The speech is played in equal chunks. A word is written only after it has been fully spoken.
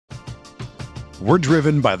We're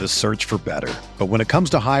driven by the search for better. But when it comes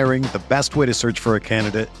to hiring, the best way to search for a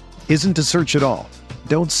candidate isn't to search at all.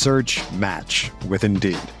 Don't search, match with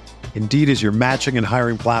Indeed. Indeed is your matching and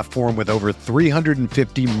hiring platform with over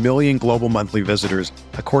 350 million global monthly visitors,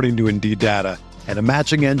 according to Indeed data, and a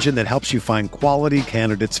matching engine that helps you find quality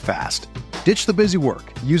candidates fast. Ditch the busy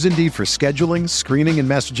work. Use Indeed for scheduling, screening, and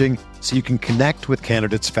messaging so you can connect with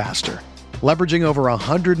candidates faster. Leveraging over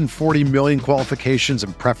 140 million qualifications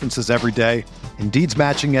and preferences every day, Indeed's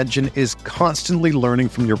matching engine is constantly learning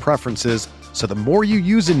from your preferences, so the more you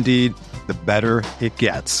use Indeed, the better it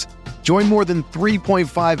gets. Join more than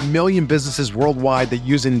 3.5 million businesses worldwide that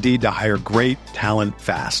use Indeed to hire great talent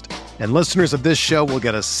fast. And listeners of this show will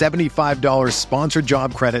get a $75 sponsored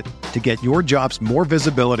job credit to get your jobs more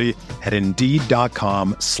visibility at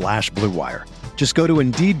Indeed.com/Blue Wire. Just go to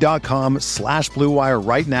Indeed.com/Blue Wire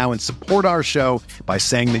right now and support our show by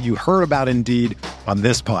saying that you heard about Indeed on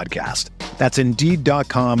this podcast. That's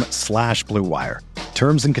Indeed.com/Blue Wire.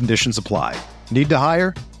 Terms and conditions apply. Need to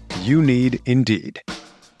hire? You need Indeed.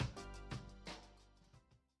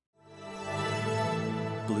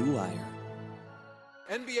 Blue Wire.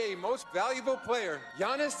 NBA Most Valuable Player,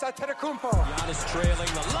 Giannis Antetokounmpo. Giannis trailing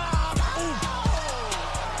the lob.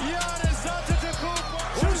 Giannis Antetokounmpo.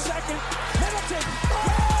 2 second. Middleton.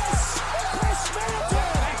 Yes! Chris Middleton.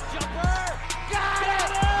 Back jumper. Got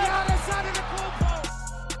it. Giannis Antetokounmpo.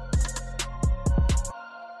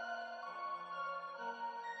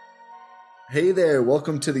 Hey there,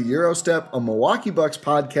 welcome to the Gyro Step, a Milwaukee Bucks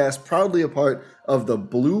podcast, proudly a part of the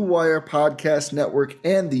Blue Wire Podcast Network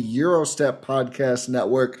and the Gyro Step Podcast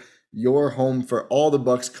Network, your home for all the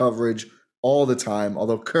Bucks coverage all the time.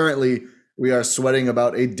 Although currently we are sweating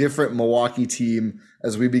about a different Milwaukee team.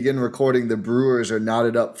 As we begin recording, the Brewers are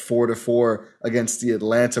knotted up 4-4 against the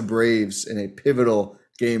Atlanta Braves in a pivotal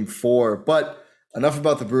Game 4. But enough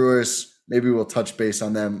about the Brewers. Maybe we'll touch base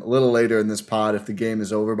on them a little later in this pod if the game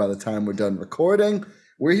is over by the time we're done recording.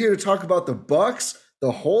 We're here to talk about the Bucks,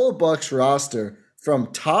 the whole Bucks roster from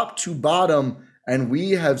top to bottom, and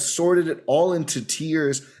we have sorted it all into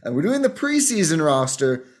tiers. And we're doing the preseason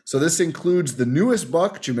roster, so this includes the newest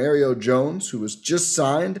Buck, Jamario Jones, who was just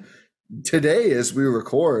signed today as we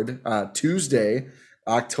record, Tuesday,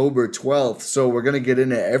 October 12th. So we're going to get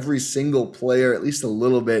into every single player, at least a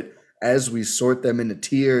little bit, as we sort them into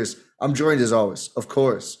tiers. I'm joined, as always, of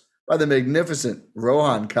course, by the magnificent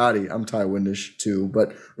Rohan Kadi. I'm Ty Windish, too.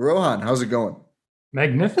 But, Rohan, how's it going?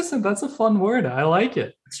 Magnificent. That's a fun word. I like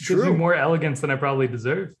it. It's Gives true. me more elegance than I probably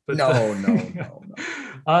deserve. But No.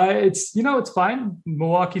 It's fine.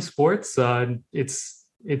 Milwaukee sports.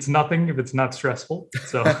 It's nothing if it's not stressful.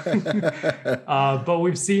 So, but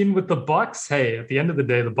we've seen with the Bucks. Hey, at the end of the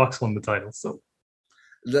day, the Bucks won the title. So.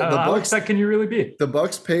 How upset can you really be? The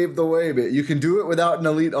Bucks paved the way, but you can do it without an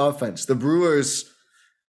elite offense. The Brewers,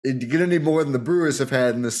 you're going to need more than the Brewers have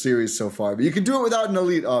had in this series so far, but you can do it without an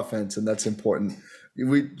elite offense, and that's important.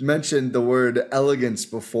 We mentioned the word elegance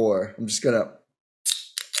before. I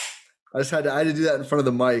had to do that in front of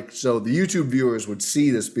the mic so the YouTube viewers would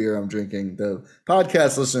see this beer I'm drinking. The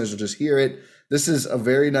podcast listeners will just hear it. This is a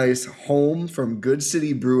very nice home from Good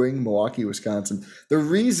City Brewing, Milwaukee, Wisconsin. The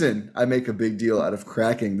reason I make a big deal out of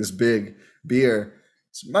cracking this big beer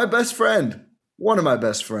is my best friend, one of my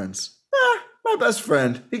best friends. My best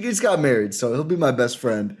friend. He's got married, so he'll be my best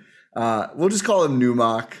friend. We'll just call him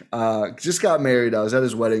Newmock. Just got married. I was at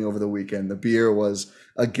his wedding over the weekend. The beer was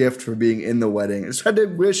a gift for being in the wedding. I just had to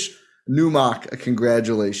wish Newmock a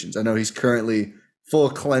congratulations. I know he's currently full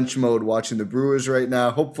clench mode watching the Brewers right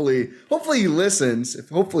now. Hopefully he listens.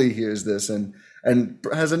 Hopefully he hears this and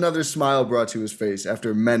has another smile brought to his face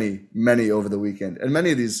after many over the weekend. And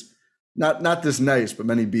many of these, not this nice, but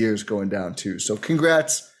many beers going down too. So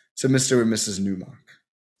congrats to Mr. and Mrs. Newmock.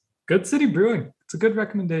 Good City Brewing. It's a good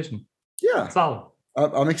recommendation. Yeah. Solid.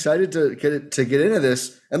 I'm excited to get into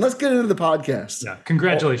this. And let's get into the podcast. Yeah.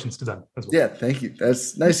 Congratulations to them as well. Yeah, thank you.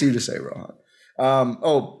 That's nice of you to say, Rohan.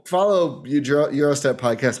 Follow Gyro Step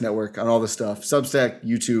Podcast Network on all the stuff. Substack,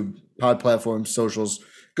 YouTube, pod platforms, socials.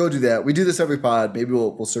 Go do that. We do this every pod. Maybe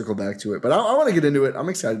we'll circle back to it. But I want to get into it. I'm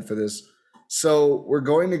excited for this. So we're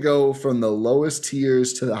going to go from the lowest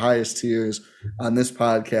tiers to the highest tiers on this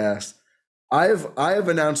podcast. I have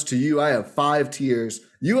announced to you I have 5 tiers.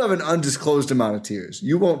 You have an undisclosed amount of tiers.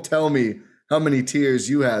 You won't tell me how many tiers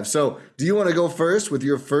you have. So do you want to go first with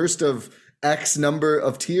your first of X number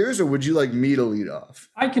of tiers, or would you like me to lead off?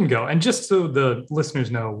 I can go. And just so the listeners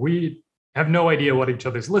know, we have no idea what each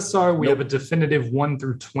other's lists are. We have a definitive 1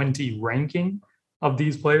 through 20 ranking of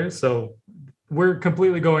these players. So we're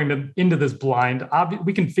completely going into this blind.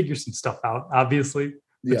 We can figure some stuff out, obviously,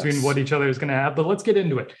 between what each other is going to have. But let's get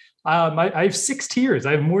into it. I have 6 tiers.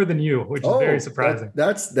 I have more than you, which is very surprising.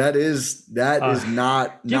 That is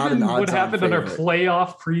not given an what happened in our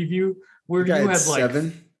playoff preview, where you had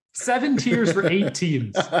like seven tiers for 8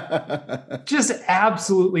 teams, just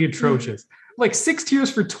absolutely atrocious. Like 6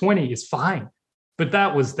 tiers for 20 is fine, but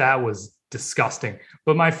that was disgusting.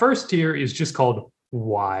 But my first tier is just called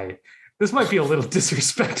why. This might be a little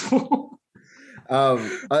disrespectful. I'm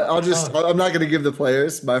not going to give the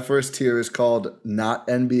players. My first tier is called not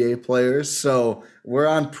NBA players. So we're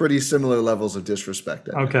on pretty similar levels of disrespect.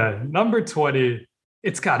 Okay. Number 20,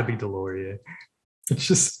 it's got to be Delorier. It's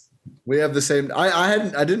just. We have the same. I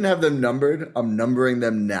didn't have them numbered. I'm numbering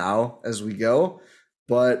them now as we go,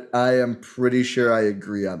 but I am pretty sure I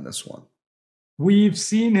agree on this one. We've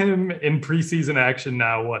seen him in preseason action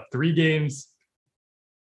now, 3 games?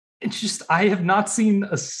 It's just, I have not seen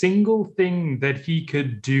a single thing that he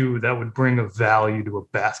could do that would bring a value to a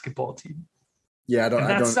basketball team. Yeah, I don't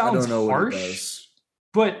know harsh, what it does.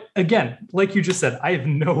 But again, like you just said, I have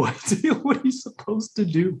no idea what he's supposed to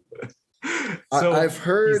do. So I've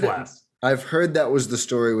heard that was the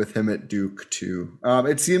story with him at Duke too.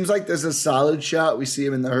 It seems like there's a solid shot we see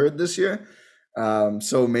him in the herd this year.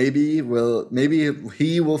 So maybe he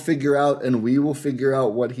will figure out and we will figure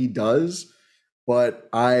out what he does. But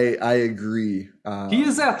I agree. He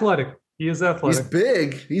is athletic. He's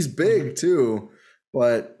big. He's big too,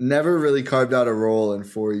 but never really carved out a role in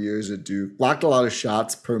 4 years at Duke. Blocked a lot of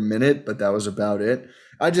shots per minute, but that was about it.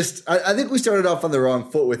 I think we started off on the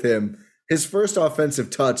wrong foot with him. His first offensive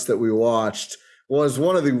touch that we watched was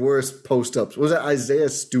one of the worst post-ups. Was it Isaiah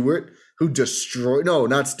Stewart who destroyed? No,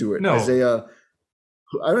 not Stewart. No. Isaiah.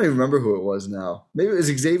 I don't even remember who it was now. Maybe it was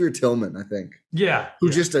Xavier Tillman, I think. Yeah. Who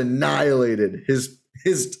just annihilated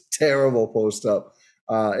his terrible post-up.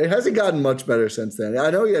 It hasn't gotten much better since then.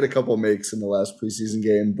 I know he had a couple makes in the last preseason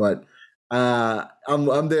game, but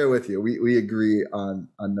I'm there with you. We agree on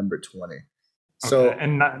number 20. So okay.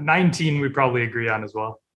 And 19 we probably agree on as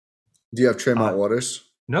well. Do you have Tremont Waters?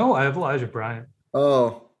 No, I have Elijah Bryant.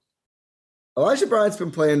 Oh. Elijah Bryant's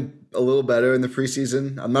been playing a little better in the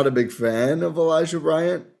preseason. I'm not a big fan of Elijah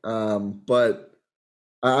Bryant, but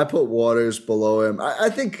I put Waters below him. I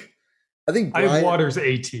think Bryant, I have Waters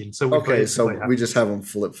 18. So we just have them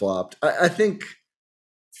flip-flopped. I think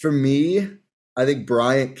for me, I think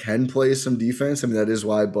Bryant can play some defense. I mean, that is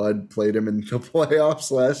why Bud played him in the playoffs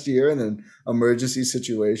last year in an emergency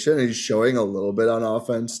situation. And he's showing a little bit on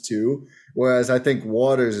offense too. Whereas I think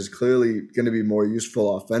Waters is clearly going to be more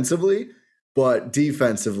useful offensively, but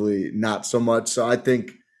defensively, not so much. So I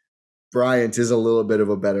think Bryant is a little bit of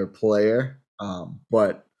a better player.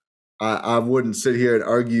 But I wouldn't sit here and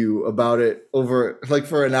argue about it over like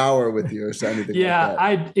for an hour with you or anything like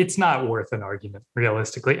that. It's not worth an argument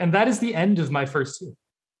realistically. And that is the end of my first two.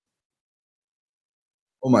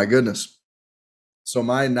 Oh my goodness. So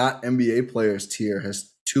my not NBA players tier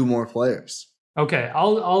has 2 more players. Okay,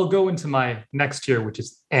 I'll go into my next tier, which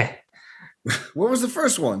is What was the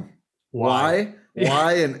first one? Why?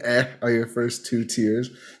 Why and are your first 2 tiers.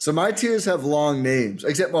 So my tiers have long names,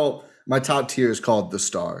 except, my top tier is called the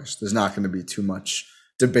Stars. There's not going to be too much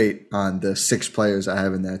debate on the 6 players I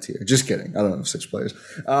have in that tier. Just kidding. I don't have 6 players.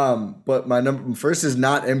 But my number first is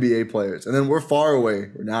not NBA players. And then we're far away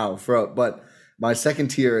now. But my second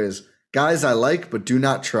tier is guys I like but do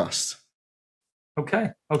not trust. Okay.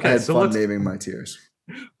 I had fun naming my tiers.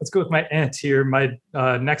 Let's go with my tier. My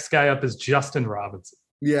next guy up is Justin Robinson.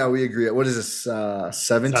 Yeah, we agree. What is this?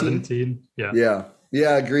 17? 17. Yeah.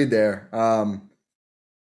 Yeah, agreed there.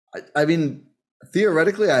 I mean,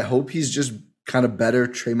 theoretically, I hope he's just kind of better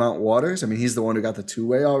Tremont Waters. I mean, he's the one who got the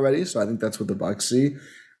 2-way already, so I think that's what the Bucks see.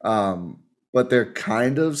 But they're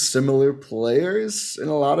kind of similar players in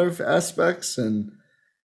a lot of aspects, and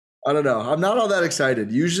I don't know. I'm not all that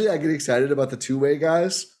excited. Usually I get excited about the 2-way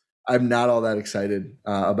guys. I'm not all that excited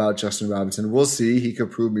about Justin Robinson. We'll see. He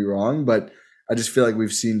could prove me wrong, but I just feel like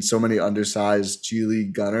we've seen so many undersized G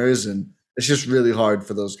League gunners, and it's just really hard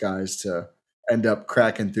for those guys to end up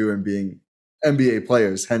cracking through and being NBA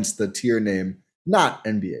players, hence the tier name, not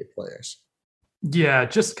NBA players. Yeah,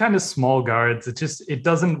 just kind of small guards. It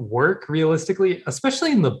doesn't work realistically,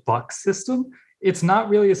 especially in the Bucks system. It's not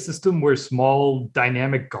really a system where small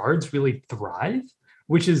dynamic guards really thrive,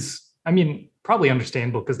 which is, I mean, probably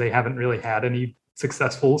understandable because they haven't really had any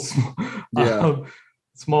successful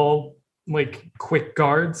small, like quick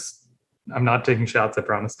guards. I'm not taking shots, I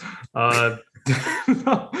promise.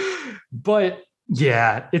 But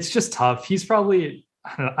yeah, it's just tough. He's probably,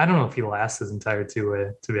 I don't know if he lasts his entire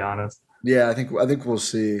 2-way, to be honest. Yeah, I think we'll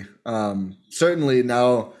see. Certainly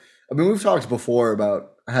now, I mean, we've talked before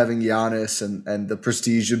about having Giannis and the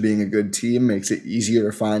prestige of being a good team makes it easier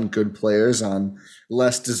to find good players on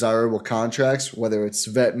less desirable contracts, whether it's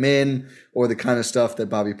vet min or the kind of stuff that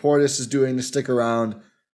Bobby Portis is doing to stick around,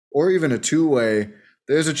 or even a two-way.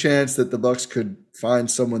 There's a chance that the Bucks could find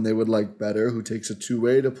someone they would like better who takes a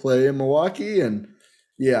two-way to play in Milwaukee. And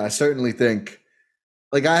yeah, I certainly think,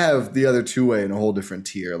 like, I have the other two-way in a whole different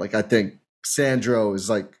tier. Like, I think Sandro is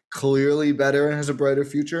like clearly better and has a brighter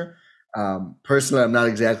future. Personally, I'm not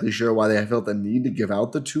exactly sure why they felt the need to give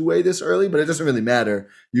out the two-way this early, but it doesn't really matter.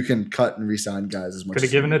 You can cut and re-sign guys as much. Could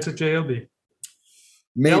have given it to JLB.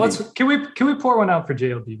 Maybe. Yeah, can we pour one out for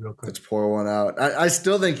JLB real quick? Let's pour one out. I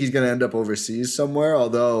still think he's going to end up overseas somewhere,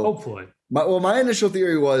 although hopefully. My initial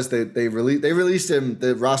theory was that they released him.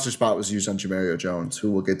 The roster spot was used on Jamario Jones,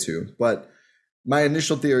 who we'll get to. But my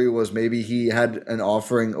initial theory was maybe he had an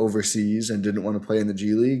offering overseas and didn't want to play in the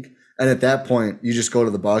G League. And at that point, you just go to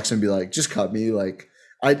the Bucks and be like, just cut me. Like,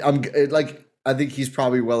 I think he's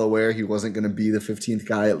probably well aware he wasn't going to be the 15th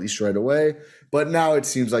guy, at least right away. But now it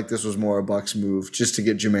seems like this was more a Bucks move just to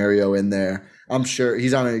get Jamario in there. I'm sure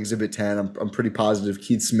he's on an Exhibit 10. I'm pretty positive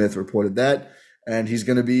Keith Smith reported that. And he's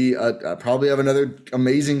going to be probably have another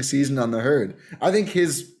amazing season on the herd. I think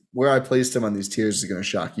where I placed him on these tiers is going to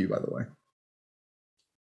shock you, by the way.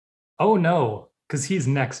 Oh, no. Because he's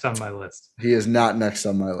next on my list. He is not next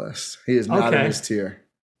on my list. He is not in his tier.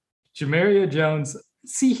 Jamario Jones.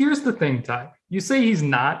 See, here's the thing, Ty. You say he's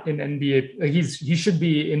not in NBA. He should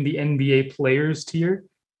be in the NBA players tier.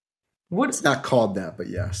 It's not called that, but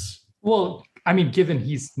yes. Well, I mean, given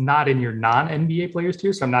he's not in your non-NBA players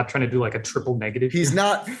tier, so I'm not trying to do like a triple negative. He's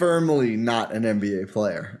not firmly not an NBA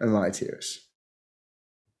player in my tiers.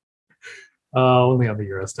 Only on the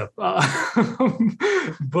Gyro Step. But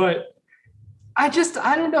I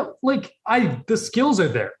don't know. Like, the skills are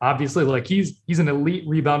there. Obviously, like he's an elite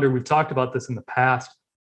rebounder. We've talked about this in the past.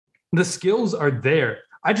 The skills are there.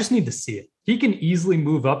 I just need to see it. He can easily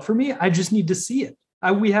move up for me. I just need to see it.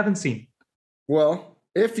 We haven't seen it. Well,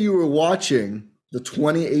 if you were watching the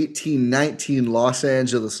 2018-19 Los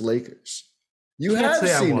Angeles Lakers, you have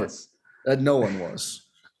seen it. No one was.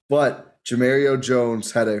 But Jamario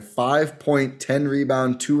Jones had a 5-point, 10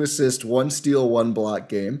 rebound, 2 assist, 1 steal, 1 block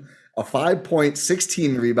game. A 5-point,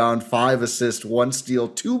 16 rebound, 5 assist, 1 steal,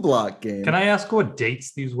 2 block game. Can I ask what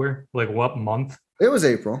dates these were? Like what month? It was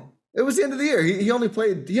April. It was the end of the year. He only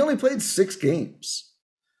played 6 games.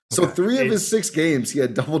 So 3 of his 6 games, he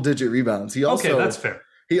had double-digit rebounds. Okay, that's fair.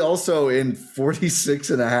 He also, in 46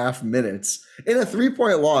 and a half minutes, in a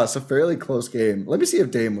 3-point loss, a fairly close game. Let me see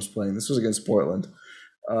if Dame was playing. This was against Portland.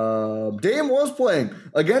 Dame was playing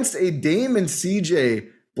against a Dame and CJ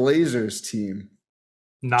Blazers team.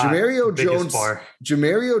 Jamario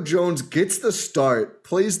Jones gets the start,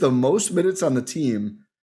 plays the most minutes on the team.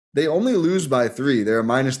 They only lose by 3. They're a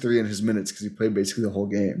 -3 in his minutes because he played basically the whole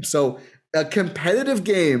game. So a competitive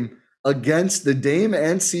game against the Dame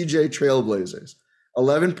and CJ Trailblazers.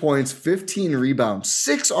 11 points, 15 rebounds,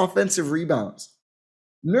 6 offensive rebounds.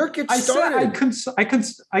 Nurkic started.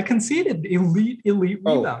 I conceded elite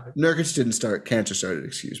rebounder. Nurkic didn't start. Cantor started,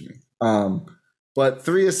 excuse me. But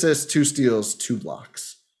 3 assists, 2 steals, 2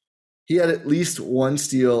 blocks. He had at least 1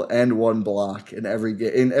 steal and 1 block in every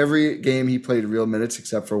game. In every game, he played real minutes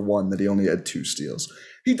except for 1 that he only had 2 steals.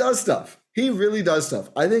 He does stuff. He really does stuff.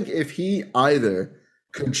 I think if he either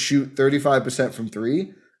could shoot 35% from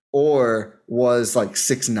 3 or was like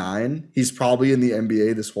 6'9", he's probably in the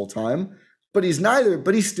NBA this whole time. But he's neither.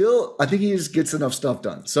 But he's still, I think he just gets enough stuff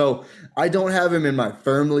done. So I don't have him in my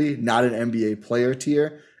firmly not an NBA player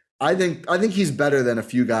tier. I think he's better than a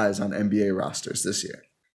few guys on NBA rosters this year.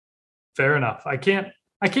 Fair enough. I can't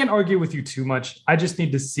argue with you too much. I just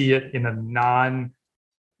need to see it in a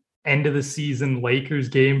non-end of the season Lakers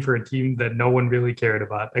game for a team that no one really cared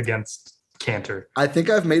about against Cantor. I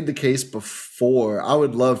think I've made the case before. I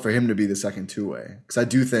would love for him to be the second two-way because I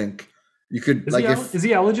do think you could. Is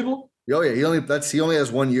he eligible? Oh yeah, he only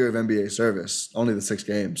has 1 year of NBA service, only the 6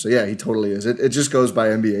 games. So yeah, he totally is. It just goes by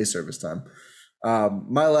NBA service time.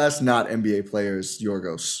 My last not NBA player is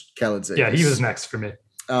Yorgos Kalaitzakis. Yeah, he was next for me.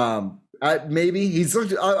 Maybe he's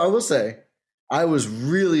looked. I will say, I was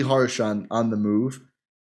really harsh on the move.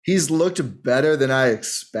 He's looked better than I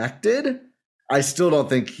expected. I still don't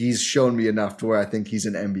think he's shown me enough to where I think he's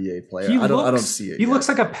an NBA player. I don't see it. He looks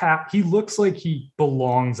like he looks like he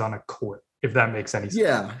belongs on a court. If that makes any sense.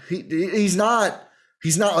 Yeah, he's not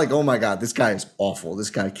like, oh my God, this guy is awful. This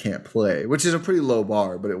guy can't play, which is a pretty low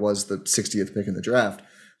bar, but it was the 60th pick in the draft.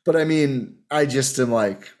 But I mean, I just am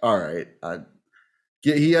like, all right.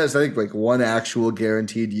 He has, I think, like 1 actual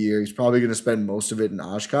guaranteed year. He's probably going to spend most of it in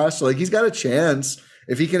Oshkosh. So like he's got a chance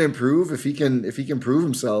if he can improve, if he can prove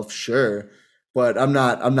himself, sure. But I'm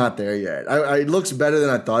not there yet. It looks better than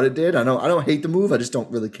I thought it did. I don't hate the move. I just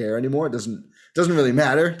don't really care anymore. It doesn't really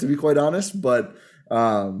matter, to be quite honest. But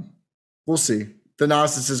we'll see.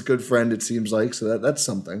 Thanasis is a good friend, it seems like, so that's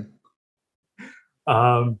something.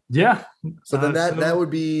 Yeah. So then that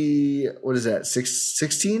would be, what is that?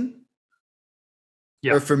 16?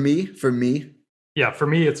 Yeah. Or for me? Yeah, for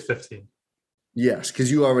me it's 15. Yes,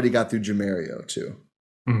 because you already got through Jamario too.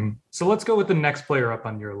 Mm-hmm. So let's go with the next player up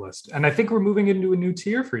on your list. And I think we're moving into a new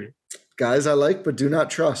tier for you. Guys I like but do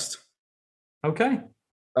not trust. Okay.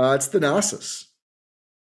 It's Thanasis.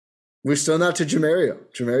 We're still not to Jamario.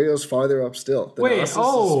 Jamario's farther up still. Wait,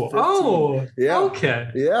 yeah. Okay.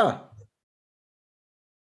 Yeah.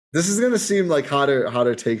 This is going to seem like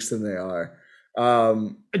hotter takes than they are.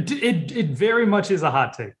 It very much is a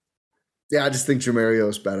hot take. Yeah, I just think Jamario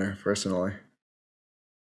is better, personally.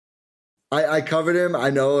 I covered him. I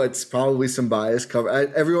know it's probably some bias.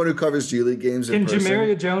 Everyone who covers G League games Can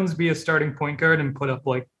Jamario Jones be a starting point guard and put up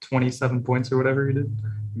like 27 points or whatever he did?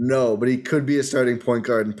 No, but he could be a starting point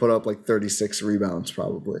guard and put up like 36 rebounds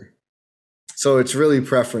probably. So it's really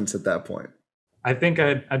preference at that point. I think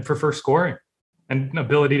I'd prefer scoring and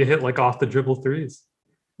ability to hit like off the dribble threes.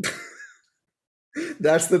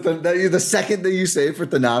 That's the second that you say for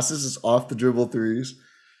Thanasis is off the dribble threes.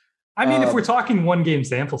 I mean, if we're talking 1 game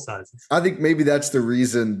sample sizes, I think maybe that's the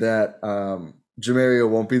reason that Jamario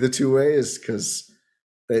won't be the two-way is because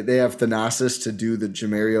they have Thanasis to do the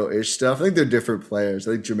Jamario-ish stuff. I think they're different players.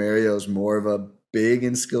 I think Jamario is more of a big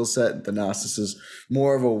in skill set and Thanasis is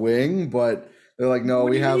more of a wing, but they're like, no,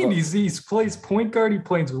 what we have. He plays point guard, he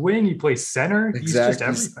plays wing, he plays center. Exactly. He's just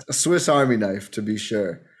everything. A Swiss Army knife, to be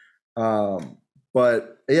sure.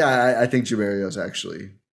 But yeah, I think Jamario is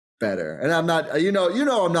actually better. And I'm not,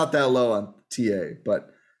 I'm not that low on TA,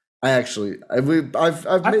 but I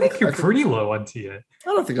think you're pretty low on TA. I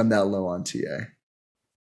don't think I'm that low on TA.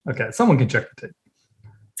 Okay, someone can check the tape.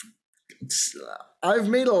 I've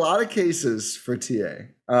made a lot of cases for TA.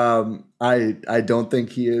 I don't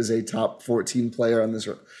think he is a top 14 player on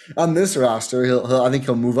this roster. I think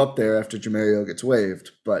he'll move up there after Jamario gets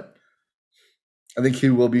waived, but I think he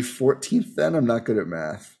will be 14th then. I'm not good at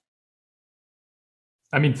math.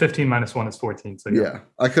 I mean, 15 minus 1 is 14. So yeah,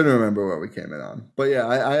 I couldn't remember what we came in on. But yeah,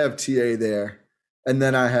 I have TA there. And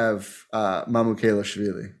then I have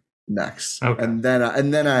Mamukelashvili next. Okay. And then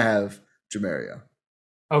I have Jamario.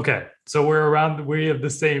 Okay. So we have the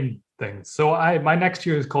same thing. So my next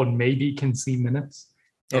tier is called Maybe Can See Minutes.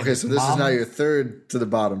 Okay, so this is now your third to the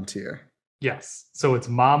bottom tier. Yes. So it's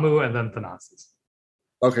Mamu and then Thanasis.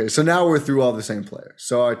 Okay, so now we're through all the same players.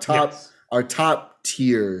 So our top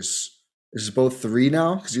tiers is both 3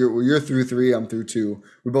 now because you're through 3, I'm through 2.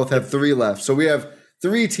 We both have 3 left. So we have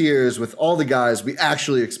 3 tiers with all the guys we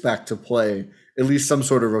actually expect to play at least some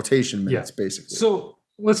sort of rotation minutes, basically. So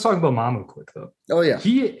let's talk about Mamu quick though. Oh yeah,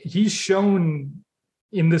 he's shown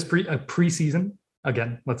in this preseason.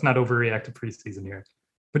 Again, let's not overreact to preseason here,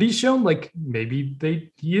 but he's shown like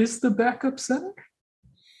maybe he is the backup center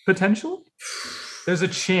potentially. There's a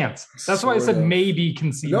chance. That's why I said maybe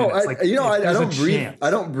concede. No,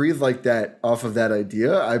 I don't breathe like that off of that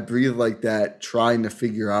idea. I breathe like that trying to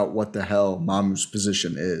figure out what the hell Mamu's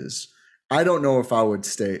position is. I don't know if I would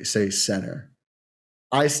say center.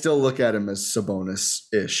 I still look at him as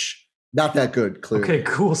Sabonis-ish. Not that good, clearly. Okay,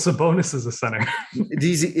 cool. Sabonis is a center.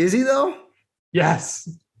 Is he though? Yes.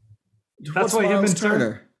 That's why him and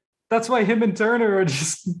Turner. That's why him and Turner are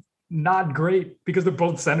just not great because they're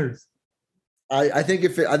both centers. I think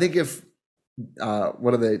if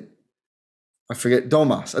what are they? I forget.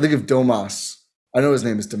 Domas. I think if Domas, I know his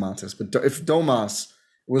name is Domantas, but if Domas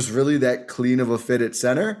was really that clean of a fit at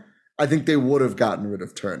center, I think they would have gotten rid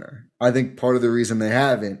of Turner. I think part of the reason they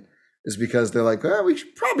haven't is because they're like, well, we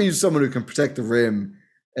should probably use someone who can protect the rim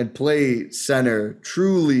and play center,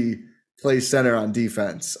 truly play center on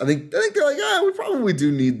defense. I think they're like, we probably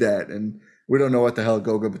do need that, and we don't know what the hell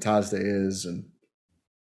Goga Batazde is, and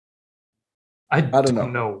I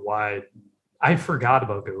don't know why. I forgot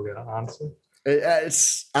about Goga, honestly. I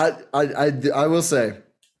will say,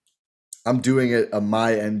 I'm doing it a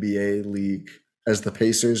my NBA league as the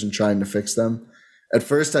Pacers and trying to fix them. At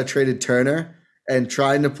first, I traded Turner and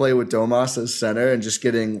trying to play with Domas as center and just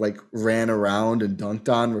getting like ran around and dunked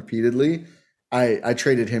on repeatedly. I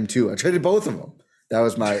traded him too. I traded both of them. That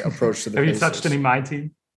was my approach to the Pacers. Have you touched any of my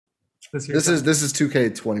team this year? This is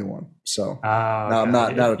 2K21. So okay. No, I'm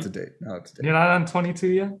not up to date. You're not on 22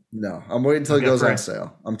 yet? No, I'm waiting until it goes on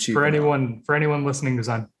sale. I'm cheap. For anyone listening who's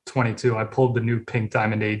on 22, I pulled the new Pink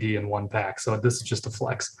Diamond AD in 1 pack, so this is just a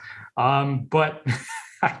flex. But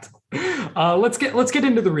Let's get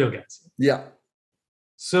into the real guys. Yeah.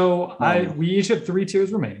 So we each have 3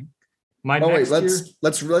 tiers remaining.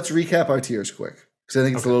 Let's recap our tiers quick because I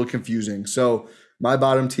think it's a little confusing. So my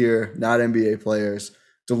bottom tier, not NBA players: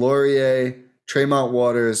 Delorier, Tremont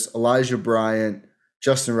Waters, Elijah Bryant,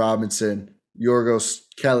 Justin Robinson, Yorgos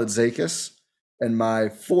Kalaitzakis. And my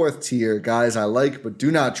 4th tier, guys I like but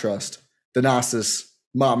do not trust: Thanasis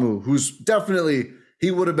Mamu, who's definitely,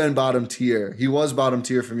 he would have been bottom tier. He was bottom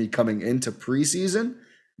tier for me coming into preseason.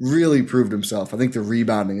 Really proved himself. I think the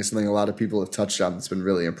rebounding is something a lot of people have touched on that's been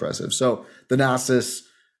really impressive. So Thanasis,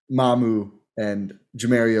 Mamu, and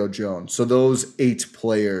Jamario Jones. So those 8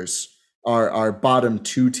 players are our bottom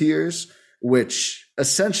 2 tiers, which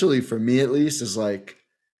essentially for me at least is like,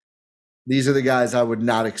 these are the guys I would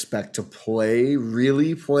not expect to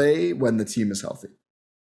really play when the team is healthy.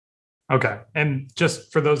 Okay. And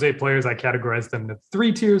just for those 8 players, I categorized them into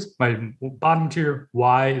 3 tiers. My bottom tier,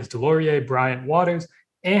 Y, is Delorier, Bryant, Waters.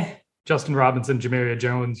 Justin Robinson, Jamario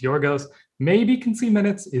Jones, Yorgos. Maybe can see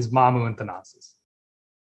minutes is Mamu and Thanasis.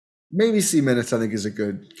 Maybe see minutes, I think, is a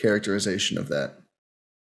good characterization of that.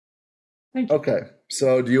 Thank you. Okay.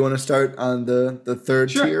 So do you want to start on the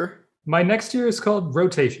 3rd tier? My next tier is called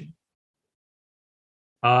rotation.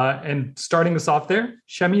 And starting us off there,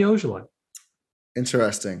 Shemi Ojeleye.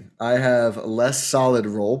 Interesting. I have less solid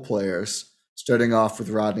role players, starting off with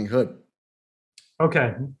Rodney Hood.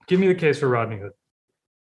 Okay. Give me the case for Rodney Hood.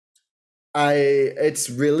 This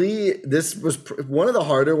was one of the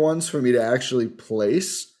harder ones for me to actually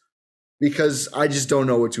place because I just don't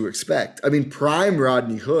know what to expect. I mean, prime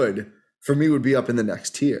Rodney Hood for me would be up in the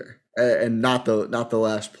next tier and not the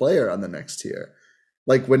last player on the next tier.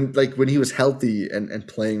 Like when he was healthy and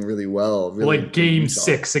playing really well. Really like game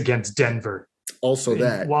 6 against Denver. Also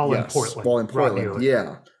that. While in Portland.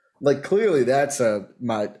 Yeah. Like clearly that's I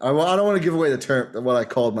don't want to give away the term, what I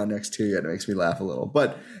called my next tier yet. It makes me laugh a little.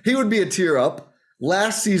 But he would be a tier up.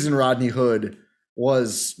 Last season, Rodney Hood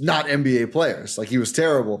was not NBA players. Like he was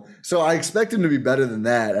terrible. So I expect him to be better than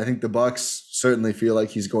that. I think the Bucks certainly feel like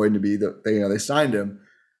he's going to be they signed him.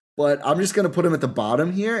 But I'm just going to put him at the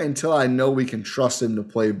bottom here until I know we can trust him to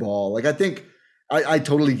play ball. Like I think I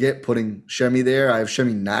totally get putting Shemi there. I have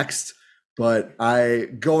Shemi next. But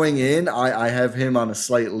going in, I have him on a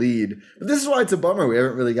slight lead. But this is why it's a bummer. We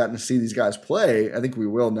haven't really gotten to see these guys play. I think we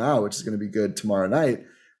will now, which is going to be good tomorrow night.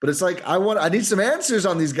 But it's like I need some answers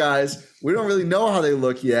on these guys. We don't really know how they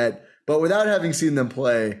look yet. But without having seen them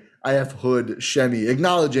play, I have Hood, Shemi,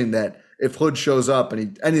 acknowledging that if Hood shows up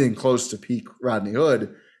and anything close to peak Rodney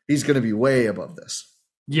Hood, he's going to be way above this.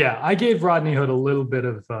 Yeah, I gave Rodney Hood a little bit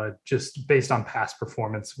of just based on past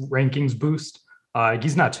performance rankings boost.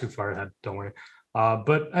 He's not too far ahead, don't worry.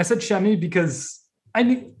 But I said Shemi because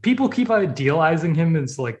people keep idealizing him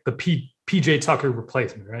as like the PJ Tucker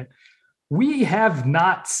replacement, right? We have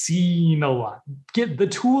not seen a lot. The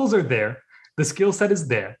tools are there. The skill set is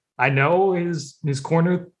there. I know his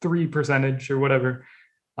corner 3 percentage or whatever.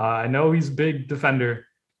 I know he's a big defender.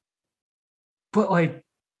 But like,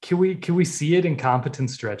 can we see it in competent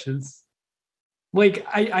stretches? Like,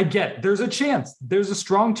 I get there's a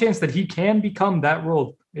strong chance that he can become that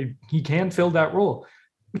role. He can fill that role,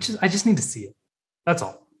 I just need to see it. That's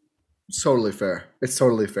all. It's totally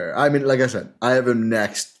fair. I mean, like I said, I have him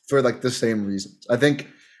next for like the same reasons. I think,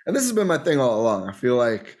 and this has been my thing all along. I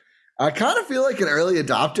kind of feel like an early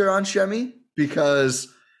adopter on Shemi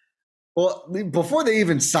because, well, before they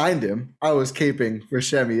even signed him, I was caping for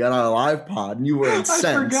Shemi on our live pod, and you were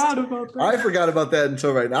incensed. I forgot about that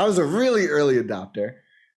until right now. I was a really early adopter,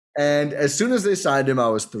 and as soon as they signed him, I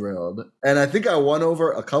was thrilled. And I think I won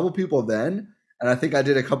over a couple people then, and I think I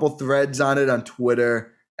did a couple threads on it on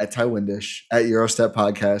Twitter at Ty Windish, at Gyro Step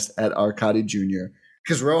Podcast, at Arkady Jr.,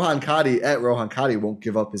 because Rohan Kadi won't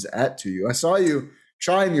give up his @ to you. I saw you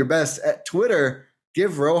trying your best at Twitter.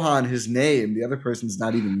 Give Rohan his name. The other person's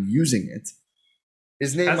not even using it.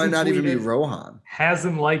 His name might not even be Rohan.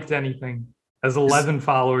 Hasn't liked anything. Has 11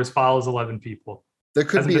 followers, follows 11 people. There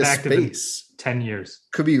could be a space. 10 years.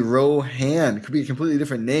 Could be Rohan. Could be a completely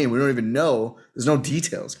different name. We don't even know. There's no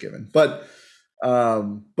details given. But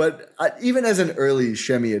even as an early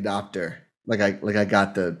Shemi adopter, like I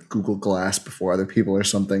got the Google Glass before other people or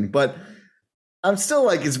something. But I'm still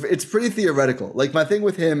like, it's pretty theoretical. Like my thing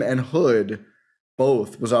with him and Hood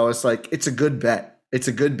both was always like, it's a good bet. It's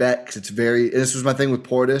a good bet because this was my thing with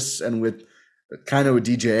Portis and with kind of with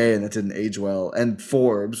DJA, and that didn't age well. And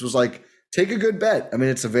Forbes was like, take a good bet. I mean,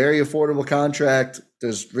 it's a very affordable contract.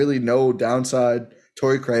 There's really no downside.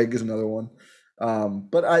 Torrey Craig is another one.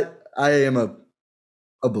 But I am a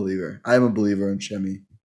believer. I am a believer in Shemi.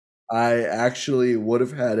 I actually would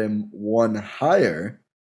have had him one higher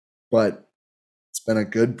but it's been a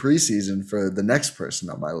good preseason for the next person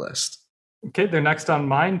on my list. Okay, they're next on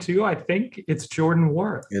mine too. I think it's Jordan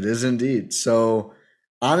Nwora. It is indeed. So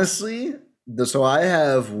honestly, so I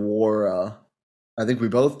have Nwora. I think we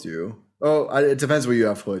both do. Oh, it depends where you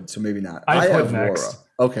have Hood, so maybe not. I have Nwora.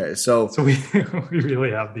 Okay, so we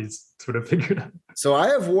really have these sort of figured out. So I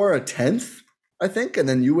have Nwora 10th, I think, and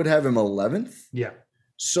then you would have him 11th. Yeah.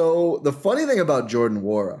 So the funny thing about Jordan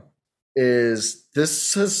Nwora is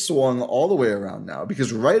this has swung all the way around now,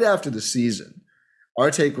 because right after the season,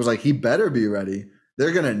 our take was like, he better be ready.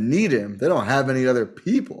 They're going to need him. They don't have any other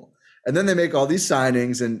people. And then they make all these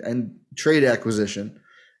signings and trade acquisition.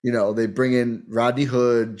 You know, they bring in Rodney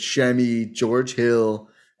Hood, Shemi, George Hill,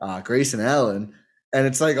 Grayson Allen. And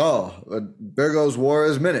it's like, oh, there goes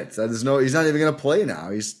Nwora's minutes. He's not even going to play now.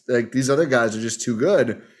 He's like, these other guys are just too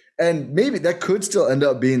good. And maybe that could still end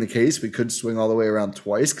up being the case. We could swing all the way around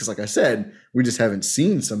twice because, like I said, we just haven't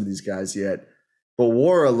seen some of these guys yet. But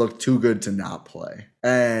Nwora looked too good to not play.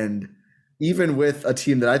 And even with a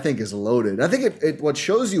team that I think is loaded, I think what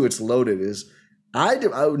shows you it's loaded is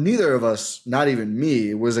neither of us, not even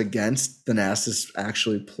me, was against Thanasis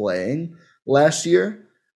actually playing last year.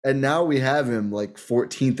 And now we have him like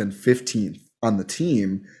 14th and 15th on the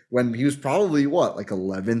team when he was probably like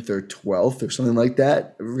 11th or 12th or something like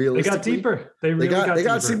that. Realistically, they got deeper. They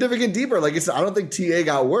got significant deeper. Like I don't think TA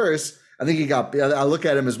got worse. I think I look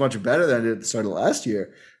at him as much better than I did at the start of last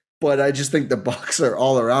year. But I just think the Bucks are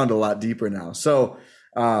all around a lot deeper now. So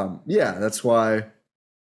that's why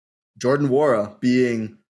Jordan Nwora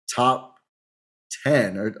being top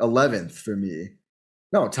 10 or 11th for me.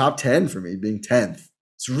 No, top 10 for me being 10th.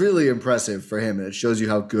 It's really impressive for him, and it shows you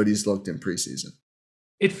how good he's looked in preseason.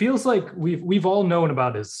 It feels like we've all known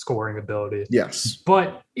about his scoring ability. Yes.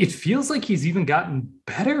 But it feels like he's even gotten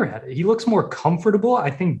better at it. He looks more comfortable.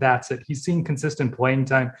 I think that's it. He's seen consistent playing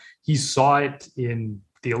time. He saw it in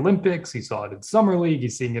the Olympics. He saw it in Summer League.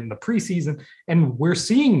 He's seeing it in the preseason. And we're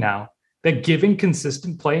seeing now that giving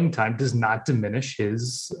consistent playing time does not diminish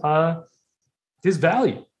his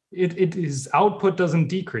value. His output doesn't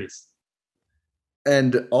decrease.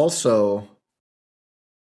 And also,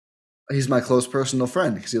 he's my close personal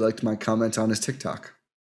friend because he liked my comment on his TikTok.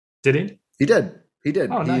 Did he? He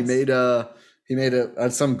did. Oh, nice. He made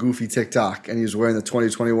some goofy TikTok, and he was wearing the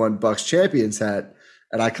 2021 Bucks champions hat.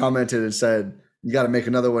 And I commented and said, "You got to make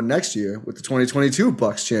another one next year with the 2022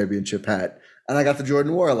 Bucks championship hat." And I got the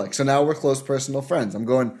Jordan Nwora look. So now we're close personal friends. I'm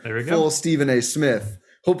going full Stephen A. Smith.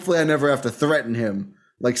 Hopefully, I never have to threaten him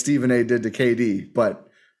like Stephen A. did to KD, but.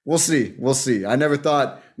 We'll see. I never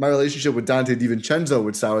thought my relationship with Dante DiVincenzo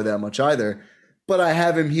would sour that much either. But I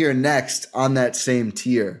have him here next on that same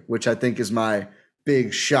tier, which I think is my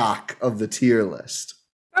big shock of the tier list.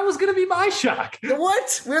 That was going to be my shock.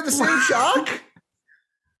 What? We have the same shock?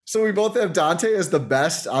 So we both have Dante as the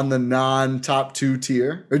best on the non-top 2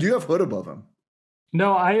 tier? Or do you have Hood above him?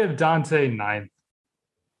 No, I have Dante 9th.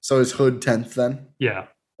 So is Hood 10th then? Yeah.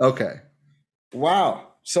 Okay. Wow.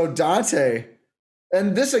 So Dante...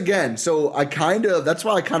 And this again, so that's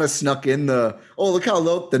why I kind of snuck in look how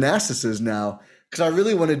low Thanasis is now. Because I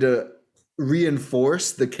really wanted to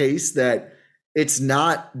reinforce the case that it's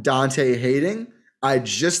not Dante hating. I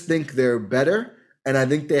just think they're better. And I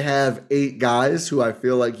think they have 8 guys who I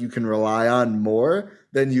feel like you can rely on more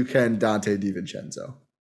than you can Dante DiVincenzo.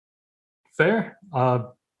 Fair.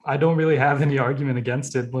 I don't really have any argument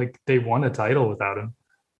against it. Like, they won a title without him.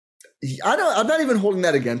 I'm not even holding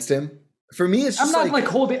that against him. For me, it's just I'm not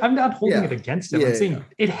holding it against him. I'm saying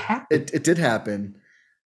it happened. It did happen.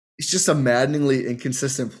 He's just a maddeningly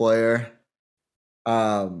inconsistent player.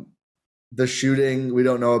 The shooting, we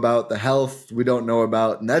don't know about. The health, we don't know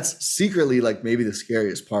about. And that's secretly like maybe the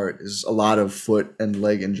scariest part is a lot of foot and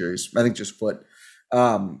leg injuries. I think just foot.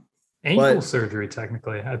 Ankle surgery,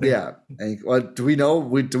 technically. I think. Yeah. Do we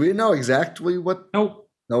know exactly what? Nope.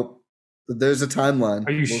 There's a timeline.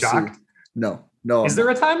 Are you shocked? See. No. Is there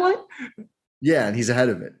a timeline? Yeah, and he's ahead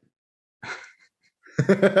of it.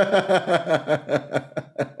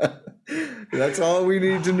 That's all we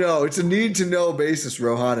need to know. It's a need-to-know basis,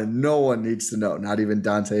 Rohan, and no one needs to know, not even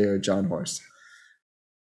Dante or John Horst.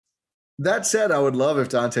 That said, I would love if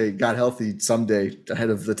Dante got healthy someday ahead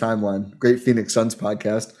of the timeline. Great Phoenix Suns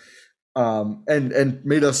podcast. And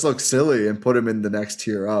made us look silly and put him in the next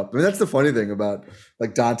tier up. I mean, that's the funny thing about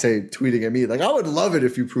like Dante tweeting at me. Like, I would love it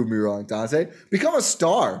if you prove me wrong, Dante. Become a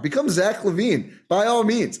star. Become Zach LaVine. By all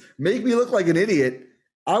means, make me look like an idiot.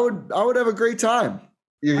 I would have a great time.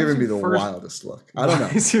 You're giving me the wildest look. I don't know.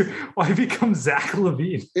 Why become Zach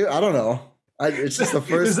LaVine? I don't know. It's just the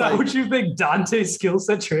first. Is that what you think Dante's skill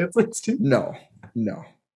set translates to? No.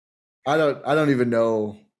 I don't even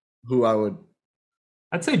know. who I would.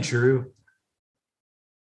 I'd say Drew.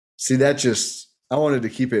 See, I wanted to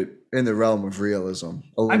keep it in the realm of realism.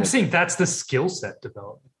 I'm saying that's the skill set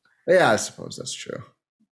development. Yeah, I suppose that's true.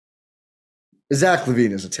 Zach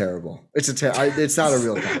LaVine is it's not a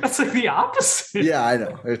real comp. That's like the opposite. Yeah, I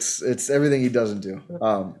know. It's everything he doesn't do.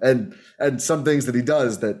 And some things that he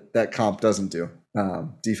does that comp doesn't do.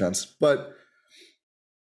 Defense. But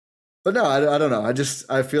no, I don't know.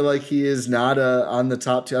 I feel like he is not on the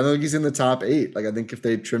top 2. I don't think he's in the top 8. Like, I think if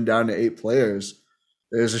they trim down to 8 players,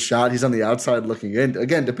 there's a shot he's on the outside looking in.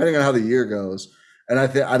 Again, depending on how the year goes. And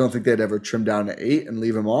I don't think they'd ever trim down to 8 and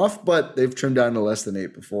leave him off, but they've trimmed down to less than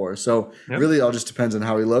 8 before. So Really all just depends on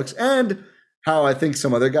how he looks and how I think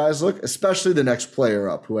some other guys look, especially the next player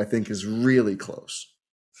up, who I think is really close.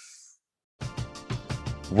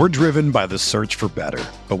 We're driven by the search for better.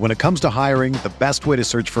 But when it comes to hiring, the best way to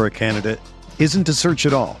search for a candidate isn't to search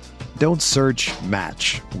at all. Don't search,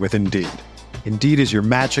 match with Indeed. Indeed is your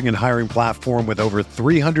matching and hiring platform with over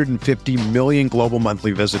 350 million global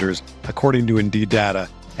monthly visitors, according to Indeed data,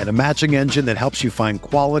 and a matching engine that helps you find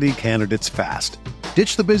quality candidates fast.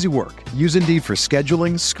 Ditch the busy work. Use Indeed for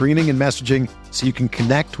scheduling, screening, and messaging so you can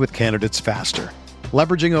connect with candidates faster.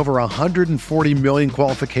 Leveraging over 140 million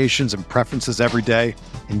qualifications and preferences every day,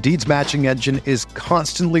 Indeed's matching engine is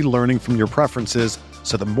constantly learning from your preferences,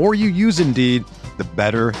 so the more you use Indeed, the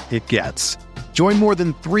better it gets. Join more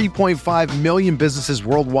than 3.5 million businesses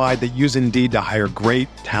worldwide that use Indeed to hire great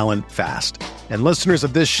talent fast. And listeners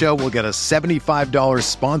of this show will get a $75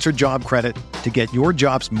 sponsored job credit to get your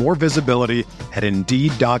jobs more visibility at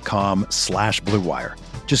Indeed.com/Blue Wire.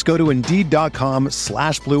 Just go to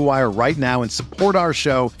Indeed.com/Blue Wire right now and support our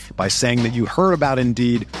show by saying that you heard about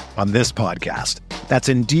Indeed on this podcast. That's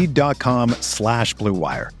Indeed.com/Blue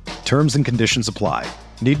Wire. Terms and conditions apply.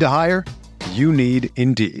 Need to hire? You need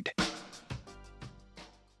Indeed.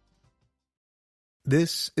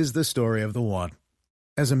 This is the story of the one.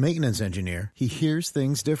 As a maintenance engineer, he hears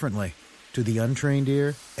things differently. To the untrained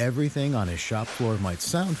ear, everything on his shop floor might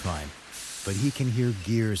sound fine, but he can hear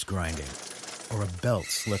gears grinding or a belt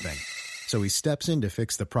slipping. So he steps in to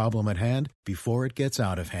fix the problem at hand before it gets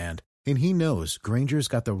out of hand. And he knows Grainger's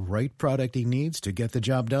got the right product he needs to get the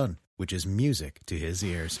job done, which is music to his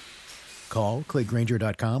ears. Call, click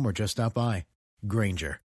Grainger.com, or just stop by.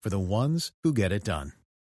 Grainger, for the ones who get it done.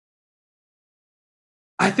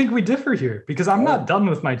 I think we differ here because I'm not done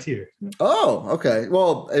with my tier. Oh, okay.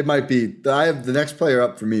 Well, it might be. The next player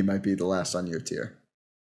up for me might be the last on your tier.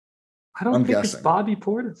 I don't think it's Bobby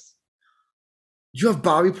Portis. You have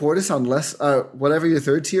Bobby Portis on less, whatever your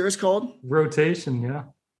third tier is called? Rotation, yeah.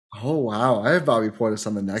 Oh, wow. I have Bobby Portis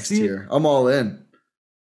on the next tier. I'm all in.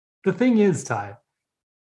 The thing is, Ty,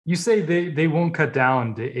 you say they won't cut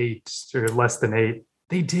down to 8 or less than 8.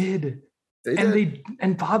 They did.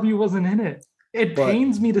 And Bobby wasn't in it. It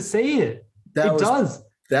pains me to say it. It does.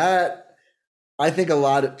 I think a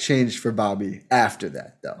lot changed for Bobby after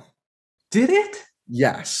that, though. Did it?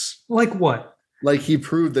 Yes. Like what? Like he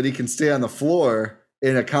proved that he can stay on the floor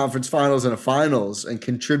in a conference finals and a finals and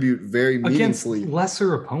contribute very meaningfully. Against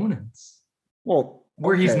lesser opponents. Well,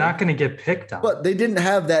 where he's not going to get picked on. But they didn't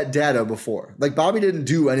have that data before. Like Bobby didn't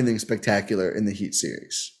do anything spectacular in the Heat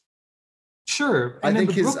series. Sure. And I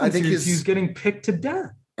think he's getting picked to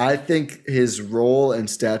death. I think his role and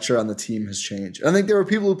stature on the team has changed. I think there were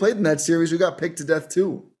people who played in that series who got picked to death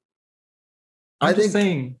too. I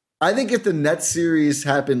think if the Nets series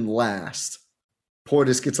happened last,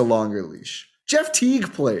 Portis gets a longer leash. Jeff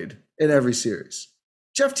Teague played in every series.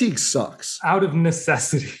 Jeff Teague sucks. Out of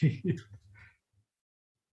necessity.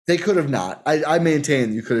 They could have not. I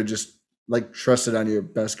maintain you could have just trusted on your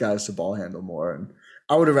best guys to ball handle more. And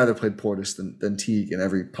I would have rather played Portis than Teague in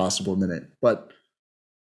every possible minute. But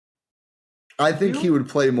I think he would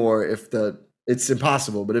play more it's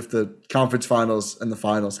impossible, but if the conference finals and the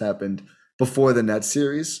finals happened before the Nets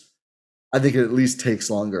series, I think it at least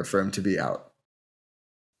takes longer for him to be out.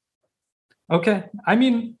 Okay. I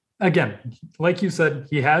mean, again, like you said,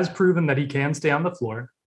 he has proven that he can stay on the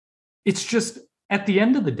floor. It's just at the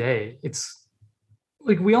end of the day, it's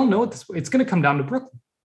like we all know it's going to come down to Brooklyn.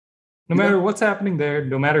 No matter what's happening there,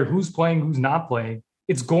 no matter who's playing, who's not playing,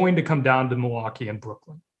 it's going to come down to Milwaukee and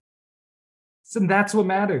Brooklyn. And that's what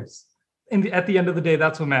matters. And at the end of the day,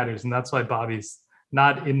 that's what matters. And that's why Bobby's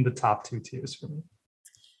not in the top 2 tiers for me.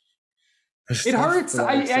 It hurts.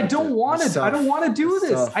 I don't want to. I don't want to do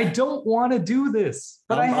this. I don't want to do this.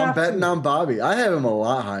 But I'm betting on Bobby. I have him a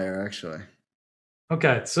lot higher, actually.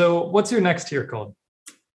 Okay. So what's your next tier called?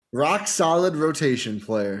 Rock solid rotation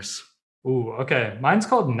players. Ooh, okay. Mine's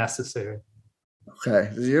called necessary.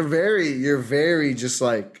 Okay. You're very just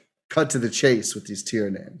cut to the chase with these tier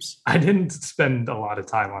names. I didn't spend a lot of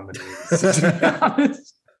time on the names, to be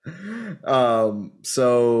honest.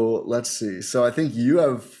 So let's see. So I think you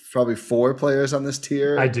have probably 4 players on this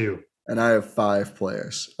tier. I do. And I have 5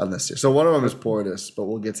 players on this tier. So one of them is Portis, but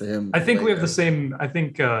we'll get to him. I think we have the same. I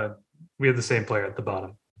think we have the same player at the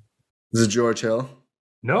bottom. Is it George Hill?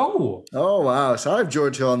 No. Oh, wow. So I have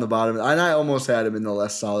George Hill on the bottom. And I almost had him in the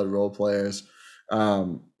less solid role players.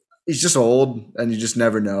 He's just old, and you just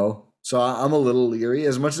never know. So I'm a little leery.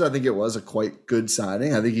 As much as I think it was a quite good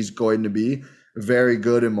signing, I think he's going to be very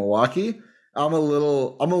good in Milwaukee. I'm a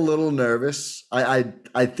little nervous.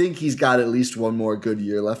 I think he's got at least one more good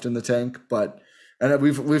year left in the tank, and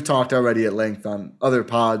we've talked already at length on other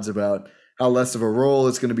pods about how less of a role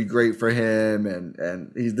is going to be great for him,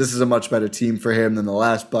 and this is a much better team for him than the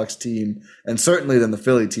last Bucks team, and certainly than the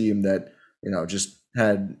Philly team that just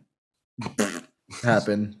had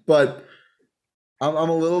happen. But I'm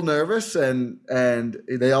a little nervous, and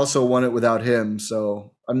they also won it without him,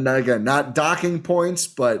 so I'm not docking points,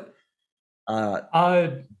 but.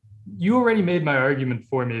 You already made my argument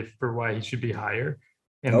for me for why he should be higher,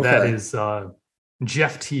 and that is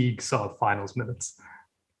Jeff Teague saw finals minutes.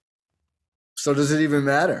 So does it even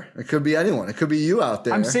matter? It could be anyone. It could be you out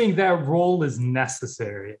there. I'm saying that role is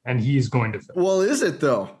necessary, and he's going to fill. Well, is it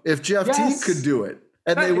though? If Jeff Teague could do it,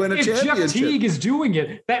 and they win a championship. If Jeff Teague is doing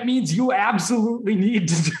it, that means you absolutely need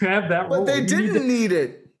to have that role. But they didn't need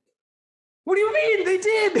it. What do you mean? They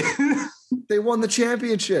did. They won the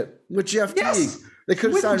championship with Jeff Teague. They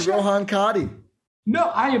could have signed Rohan Kadi. No,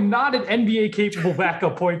 I am not an NBA capable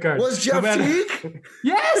backup point guard. Was Jeff Teague?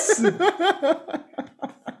 Yes.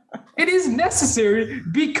 It is necessary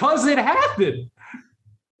because it happened.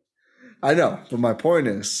 I know, but my point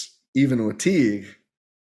is, even with Teague,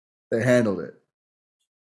 they handled it.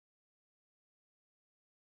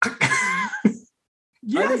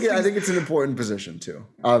 Yes, I think it's an important position too.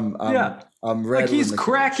 I'm ready. Like he's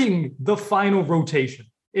cracking the final rotation.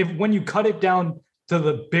 When you cut it down to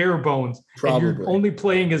the bare bones, and you're only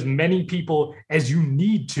playing as many people as you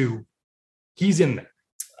need to, he's in there.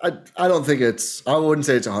 I don't think I wouldn't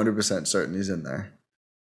say it's 100% certain he's in there.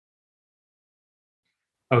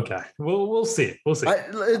 Okay, we'll see. We'll see.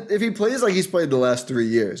 If he plays like he's played the last 3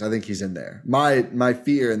 years, I think he's in there. My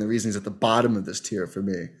fear and the reason he's at the bottom of this tier for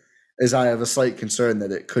me is I have a slight concern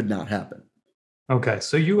that it could not happen. Okay,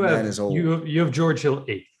 so you have George Hill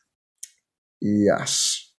 8th.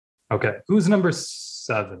 Yes. Okay, who's number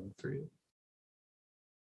 7 for you?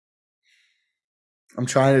 I'm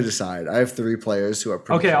trying to decide. I have 3 players who are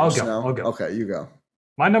pretty close now. I'll go. Okay, you go.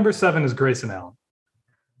 My number 7 is Grayson Allen.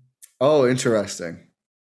 Oh, interesting.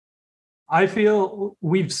 I feel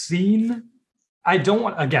we've seen. I'm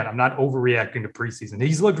not overreacting to preseason.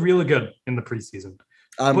 He's looked really good in the preseason.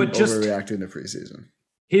 I'm overreacting to preseason.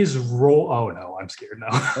 His role. Oh no, I'm scared now.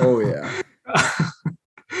 Oh yeah.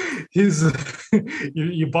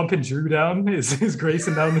 You bumping Drew down? Is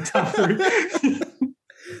Grayson down the top 3?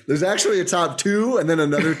 There's actually a top 2 and then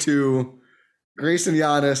another 2. Grayson,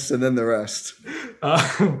 Giannis, and then the rest.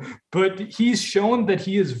 But he's shown that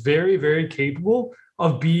he is very, very capable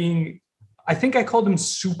of being. I think I called him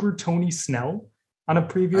Super Tony Snell on a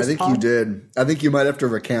previous. I think you did. I think you might have to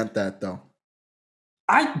recant that though.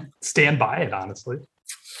 I stand by it, honestly.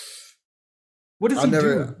 What does he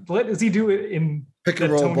do? What does he do in pick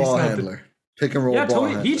and roll ball handler? Pick and roll ball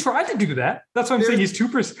handler. He tried to do that. That's why I'm saying he's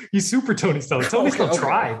super Tony Snell. Tony Snell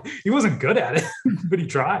tried. He wasn't good at it, but he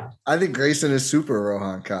tried. I think Grayson is super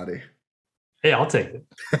Rohan Kadi. Hey, I'll take it.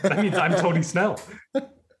 That means I'm Tony Snell.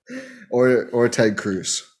 Or Ted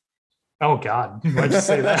Cruz. Oh God, why'd you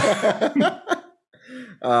say that?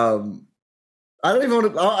 I don't even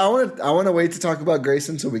want to. I want to wait to talk about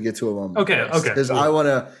Grayson until we get to him. Okay. Because cool.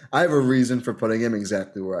 I have a reason for putting him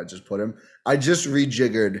exactly where I just put him. I just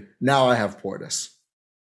rejiggered. Now I have Portis.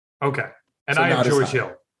 Okay, and so I have George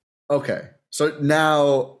Hill. Okay, so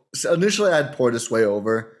initially I had Portis way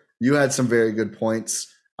over. You had some very good points.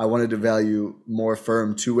 I wanted to value more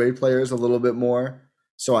firm two-way players a little bit more,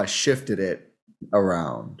 so I shifted it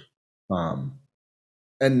around.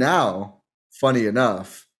 And now, funny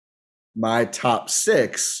enough, my top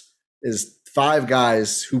 6 is 5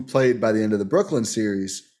 guys who played by the end of the Brooklyn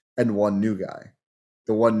series and 1 new guy.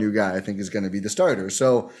 The 1 new guy I think is going to be the starter.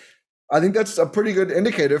 So I think that's a pretty good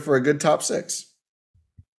indicator for a good top 6.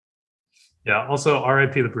 Yeah. Also,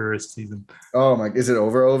 RIP the Brewers season. Oh my! Is it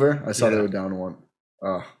over? I saw they were down 1.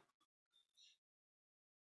 Oh.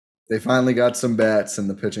 They finally got some bats in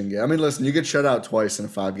the pitching game. I mean, listen, you get shut out twice in a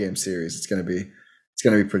 5-game series. It's going to be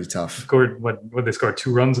pretty tough. Scored what they scored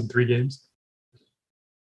 2 runs in 3 games.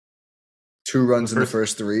 2 runs in the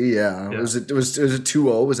first 3. Yeah. Was it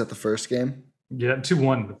 2-0? Was that the first game? Yeah,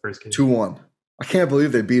 2-1 the first game. 2-1. I can't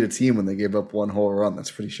believe they beat a team when they gave up 1 whole run. That's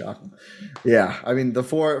pretty shocking. Yeah, I mean the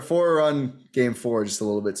 4-run game 4 just a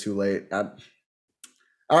little bit too late.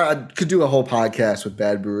 I could do a whole podcast with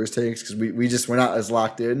bad Brewers takes because we're not as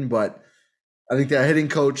locked in, but I think that hitting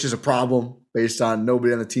coach is a problem based on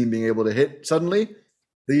nobody on the team being able to hit suddenly.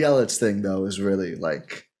 The Yelich thing though is really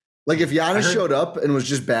like if Giannis showed up and was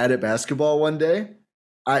just bad at basketball one day,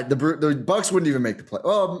 the Bucks wouldn't even make the play.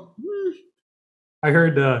 I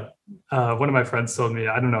heard one of my friends told me,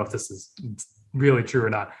 I don't know if this is really true or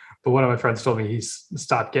not, but one of my friends told me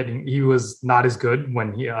he was not as good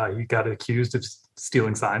when he got accused of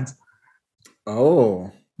stealing signs.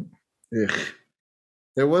 Oh, ugh.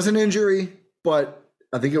 There was an injury, but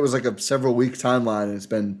I think it was like a several week timeline, and it's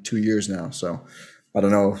been 2 years now. So I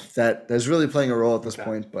don't know if that's really playing a role at this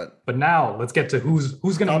point. But now let's get to who's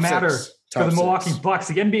going to matter for the Milwaukee Bucks,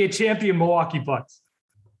 the NBA champion Milwaukee Bucks.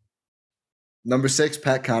 Number 6,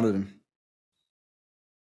 Pat Connaughton.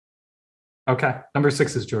 Okay. Number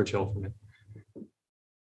 6 is George Hill for me.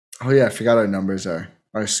 Oh, yeah. I forgot our numbers are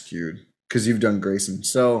skewed because you've done Grayson.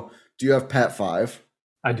 So do you have Pat 5?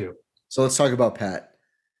 I do. So let's talk about Pat.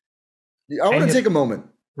 I want to take a moment.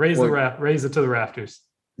 Raise it to the rafters.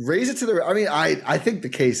 Raise it to the – I mean, I think the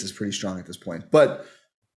case is pretty strong at this point. But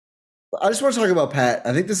I just want to talk about Pat.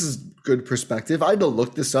 I think this is good perspective. I had to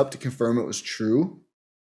look this up to confirm it was true.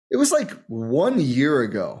 It was like 1 year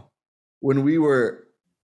ago when we were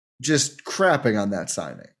just crapping on that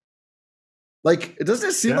signing. Like, doesn't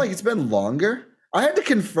it seem like it's been longer? I had to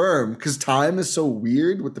confirm because time is so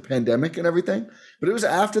weird with the pandemic and everything. But it was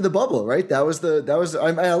after the bubble, right? I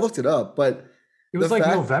looked it up, but it was like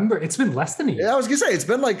November. It's been less than a year. Yeah, I was gonna say it's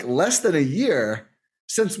been like less than a year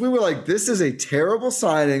since we were like, this is a terrible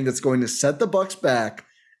signing that's going to set the Bucks back,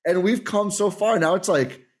 and we've come so far. Now it's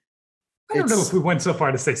like. I don't know if we went so far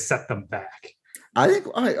to say set them back. I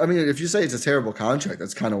mean, if you say it's a terrible contract,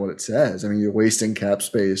 that's kind of what it says. I mean, you're wasting cap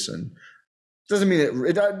space, and doesn't mean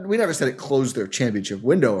we never said it closed their championship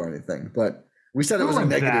window or anything, but we said it was a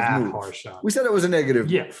negative move. We said it was a negative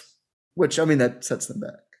move, which I mean that sets them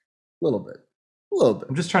back a little bit.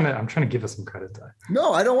 I'm trying to give us some credit there.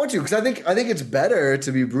 No, I don't want to because I think it's better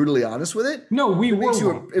to be brutally honest with it. No, we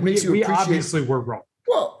obviously were wrong.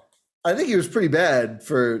 Well. I think he was pretty bad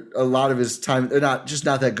for a lot of his time. Not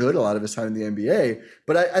that good a lot of his time in the NBA.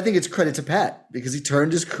 But I think it's credit to Pat because he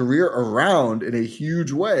turned his career around in a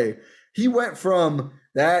huge way. He went from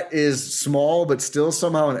that is small but still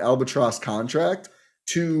somehow an albatross contract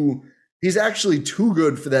to he's actually too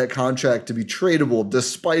good for that contract to be tradable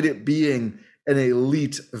despite it being an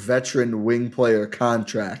elite veteran wing player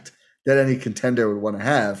contract that any contender would want to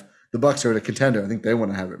have. The Bucks are a contender. I think they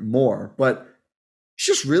want to have it more. But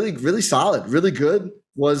he's just really, really solid, really good.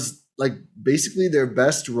 Was like basically their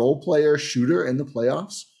best role player shooter in the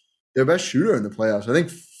playoffs. Their best shooter in the playoffs. I think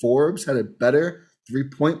Forbes had a better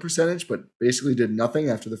 3-point percentage, but basically did nothing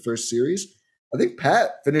after the first series. I think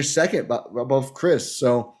Pat finished second above Chris.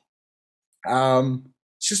 So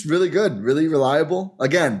it's just really good, really reliable.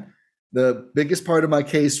 Again, the biggest part of my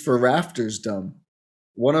case for Rafters dumb.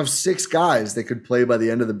 One of 6 guys that could play by the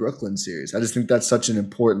end of the Brooklyn series. I just think that's such an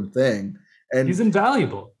important thing. And he's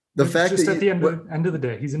invaluable. The fact just that at the end of the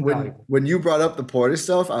day, he's invaluable. When you brought up the Porter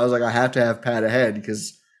stuff, I was like, I have to have Pat ahead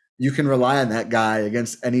because you can rely on that guy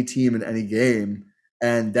against any team in any game,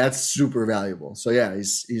 and that's super valuable. So yeah,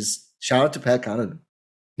 he's shout out to Pat Connaughton.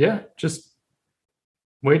 Yeah, just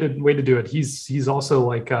way to do it. He's also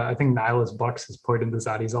like I think Nihilus Bucks has pointed this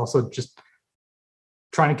out. He's also just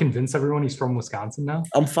trying to convince everyone he's from Wisconsin now.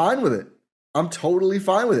 I'm fine with it. I'm totally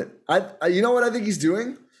fine with it. I you know what I think he's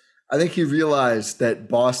doing? I think he realized that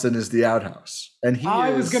Boston is the outhouse, and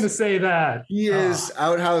I was going to say that he is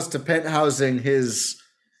outhouse to penthousing his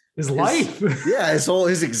life.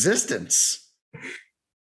 his existence.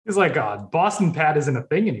 He's like, God, Boston Pat isn't a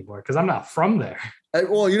thing anymore because I'm not from there.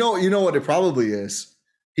 Well, you know what it probably is.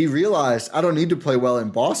 He realized I don't need to play well in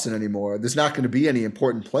Boston anymore. There's not going to be any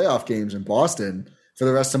important playoff games in Boston for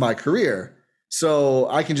the rest of my career, so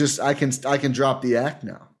I can drop the act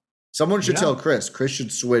now. Someone should tell Chris. Chris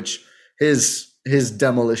should switch his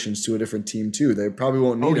demolitions to a different team too. They probably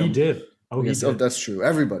won't need him. He did. He did. That's true.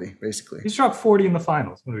 Everybody, basically. He's dropped 40 in the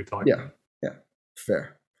finals. What are we talking about? Yeah.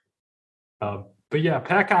 Fair. But yeah,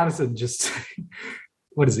 Pat Connaughton just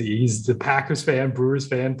what is he? He's the Packers fan, Brewers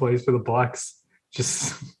fan, plays for the Bucks.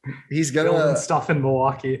 Just he's gonna stuff in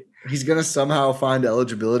Milwaukee. He's gonna somehow find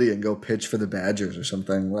eligibility and go pitch for the Badgers or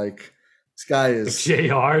something like. This guy is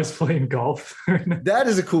JR is playing golf. That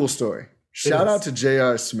is a cool story. Shout out to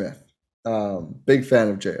JR Smith. Big fan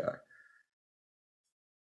of JR.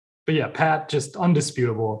 But yeah, Pat, just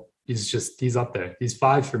undisputable. He's up there. He's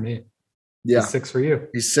 5 for me. Yeah. He's 6 for you.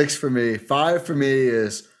 He's 6 for me. 5 for me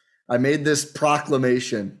is I made this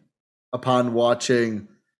proclamation upon watching.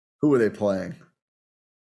 Who were they playing?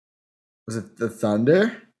 Was it the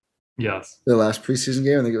Thunder? Yes. Their last preseason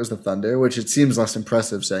game? I think it was the Thunder, which it seems less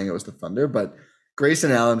impressive saying it was the Thunder. But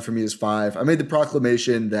Grayson Allen for me is 5. I made the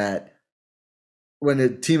proclamation that when a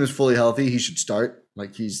team is fully healthy, he should start.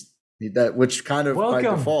 Like that, which kind of by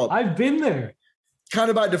default. I've been there. Kind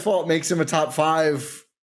of by default makes him a top 5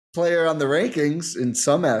 player on the rankings in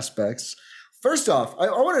some aspects. First off, I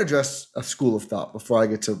want to address a school of thought before I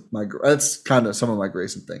get to that's kind of some of my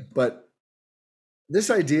Grayson thing. But this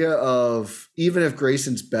idea of even if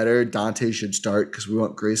Grayson's better, Dante should start because we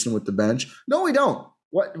want Grayson with the bench. No, we don't.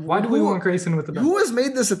 Why do we want Grayson with the bench? Who has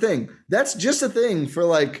made this a thing? That's just a thing for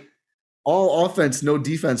like all offense, no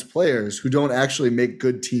defense players who don't actually make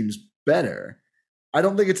good teams better. I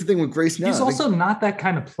don't think it's a thing with Grayson. He's also not that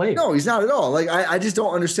kind of player. No, he's not at all. Like I just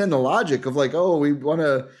don't understand the logic of like, oh, we want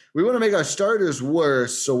to make our starters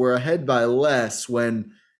worse, so we're ahead by less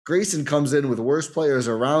when Grayson comes in with worse players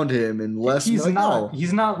around him and less. He's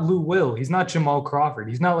not Lou Will. He's not Jamal Crawford.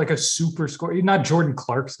 He's not like a super scorer. He's not Jordan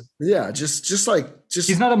Clarkson. Yeah, just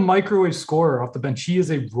he's not a microwave scorer off the bench. He is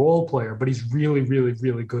a role player, but he's really, really,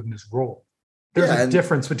 really good in his role. There's a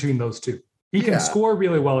difference between those two. He can score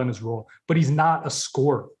really well in his role, but he's not a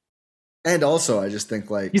scorer. And also, I just think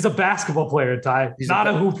like he's a basketball player, Ty. He's not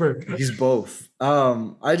a hooper. He's both. I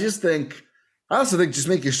also think just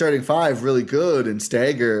make your starting 5 really good and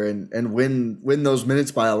stagger and win those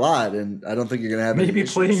minutes by a lot. And I don't think you're going to have maybe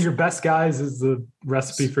playing your best guys is the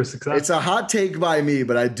recipe for success. It's a hot take by me,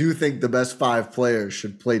 but I do think the best 5 players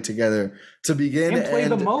should play together to begin and play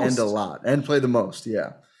the most and a lot and play the most.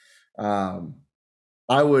 Yeah.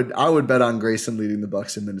 I would bet on Grayson leading the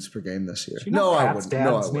Bucks in minutes per game this year. I wouldn't.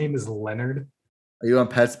 Dad's name is Leonard. Are you on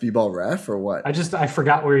Pat's B-ball ref or what? I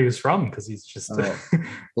forgot where he was from because he's just Leonard.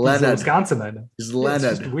 He's Wisconsin. I know. He's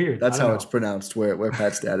Leonard. It's just weird. That's how it's pronounced. Where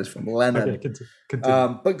Pat's dad is from. Leonard. Okay,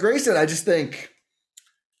 continue. But Grayson, I just think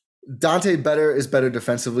Dante is better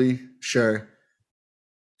defensively. Sure,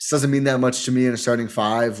 this doesn't mean that much to me in a starting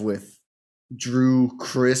 5 with Drew,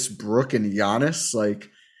 Chris, Brooke, and Giannis.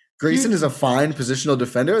 Like Grayson is a fine positional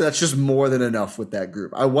defender. That's just more than enough with that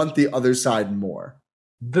group. I want the other side more.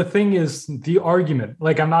 The thing is, the argument,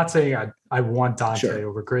 like I'm not saying I want Dante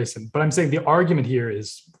over Grayson, but I'm saying the argument here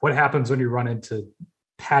is what happens when you run into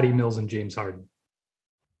Patty Mills and James Harden.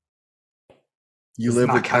 You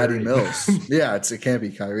live with Patty Mills. Yeah, it can't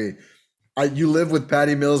be Kyrie. You live with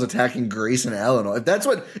Patty Mills attacking Grayson Allen.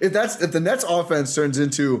 If the Nets offense turns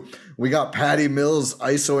into we got Patty Mills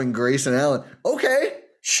isoing Grayson Allen, okay,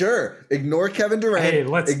 sure. Ignore Kevin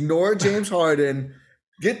Durant. Ignore James Harden.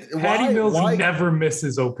 Patty Mills never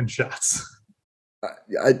misses open shots.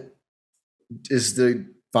 Is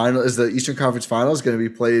the Eastern Conference Finals going to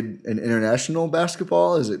be played in international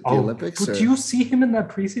basketball? Is it the Olympics? Did you see him in that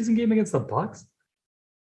preseason game against the Bucks?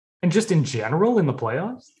 And just in general in the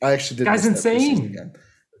playoffs? I actually did. Guy's insane.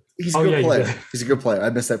 He's a good player. He's a good player.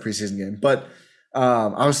 I missed that preseason game. But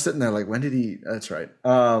I was sitting there like, when did he – that's right.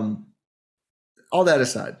 All that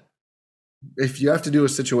aside, if you have to do a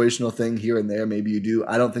situational thing here and there, maybe you do.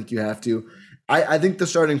 I don't think you have to. I think the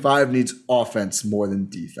starting 5 needs offense more than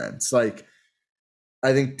defense. Like,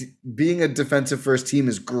 I think being a defensive first team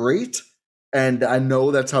is great, and I know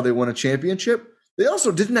that's how they won a championship. They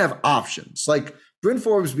also didn't have options. Like, Bryn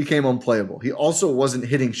Forbes became unplayable. He also wasn't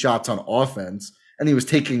hitting shots on offense, and he was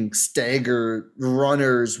taking stagger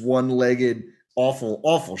runners, one-legged,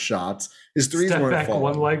 awful shots. His threes weren't falling.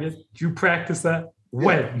 One-legged. Did you practice that?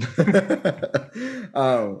 When?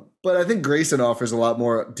 But I think Grayson offers a lot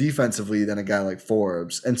more defensively than a guy like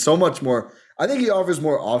Forbes, and so much more. I think he offers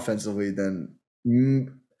more offensively than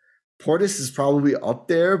Portis is probably up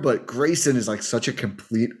there, but Grayson is like such a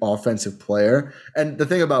complete offensive player. And the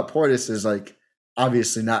thing about Portis is like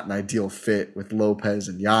obviously not an ideal fit with Lopez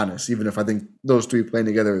and Giannis, even if I think those 3 playing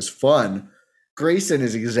together is fun. Grayson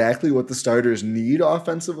is exactly what the starters need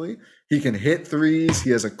offensively. He can hit threes. He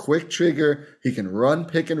has a quick trigger. He can run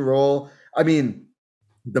pick and roll. I mean,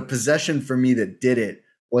 the possession for me that did it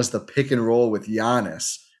was the pick and roll with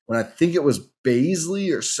Giannis. When I think it was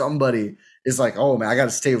Baisley or somebody is like, oh, man, I got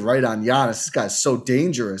to stay right on Giannis. This guy's so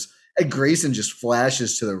dangerous. And Grayson just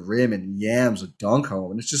flashes to the rim and yams a dunk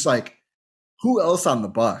home. And it's just like, who else on the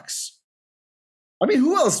Bucks? I mean,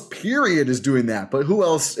 who else, period, is doing that? But who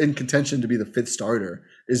else in contention to be the 5th starter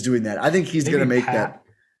is doing that? I think he's going to make Pat.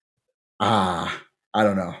 I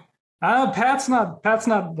don't know. Pat's not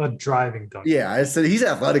a driving dunk. Yeah, I said he's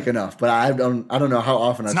athletic enough, but I don't know how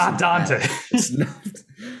often it's not Dante.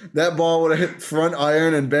 That ball would have hit front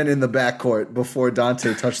iron and been in the backcourt before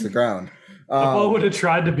Dante touched the ground. The ball would have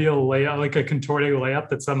tried to be a layup, like a contorting layup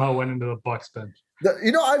that somehow went into the Bucks bench.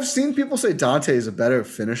 I've seen people say Dante is a better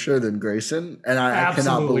finisher than Grayson, and I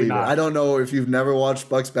cannot believe it. I don't know if you've never watched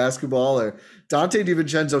Bucks basketball or Dante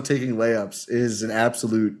DiVincenzo taking layups is an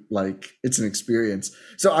absolute, it's an experience.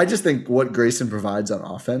 So I just think what Grayson provides on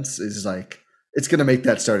offense is it's going to make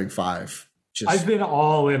that starting five. I've been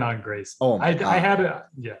all in on Grayson. Oh my God.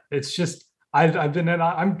 It's just, I've been in.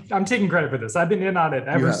 I'm taking credit for this. I've been in on it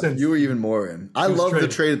ever since. You were even more in. I loved the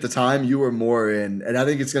trade at the time. You were more in, and I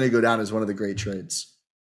think it's going to go down as one of the great trades.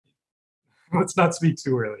 Let's not speak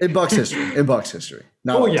too early. In Bucks history.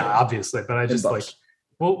 Obviously, but I just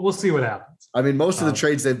we'll see what happens. I mean, most of the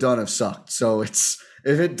trades they've done have sucked. So if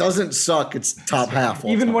it doesn't suck, it's top half.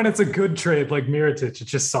 Even when it's a good trade like Mirotic, it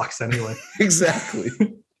just sucks anyway. Exactly.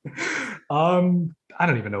 I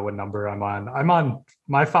don't even know what number I'm on.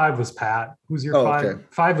 My 5 was Pat. Who's your 5? Okay.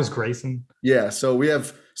 5 was Grayson. Yeah. So we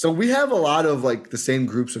have a lot of the same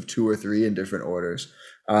groups of 2 or 3 in different orders.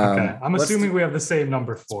 Okay. I'm assuming we have the same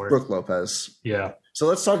number 4. Brook Lopez. Yeah. So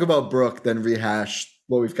let's talk about Brook, then rehash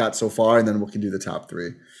what we've got so far, and then we can do the top 3.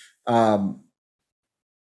 I'm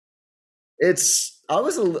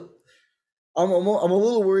a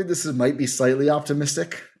little worried this might be slightly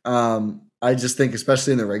optimistic. I just think,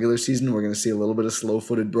 especially in the regular season, we're going to see a little bit of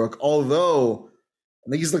slow-footed Brook. Although I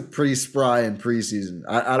think he's looked pretty spry in preseason.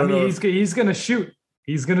 I don't know. He's going to shoot.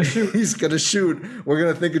 He's going to shoot. He's going to shoot. We're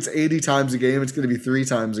going to think it's 80 times a game. It's going to be 3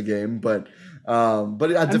 times a game. But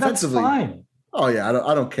defensively, that's fine. Oh yeah,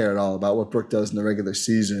 I don't care at all about what Brook does in the regular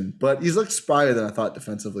season. But he's looked sprier than I thought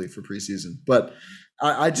defensively for preseason. But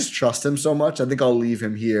I just trust him so much. I think I'll leave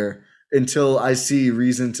him here until I see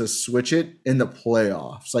reason to switch it in the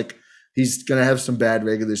playoffs. He's going to have some bad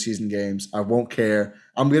regular season games. I won't care.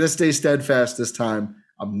 I'm going to stay steadfast this time.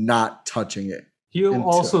 I'm not touching it. He'll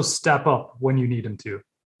also step up when you need him to.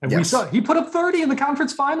 And we saw he put up 30 in the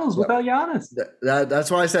conference finals without Giannis.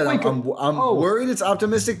 That's why I said I'm worried it's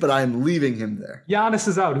optimistic, but I'm leaving him there. Giannis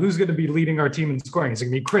is out. Who's going to be leading our team in scoring? It's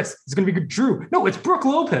going to be Chris. It's going to be Drew. No, it's Brook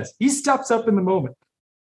Lopez. He steps up in the moment.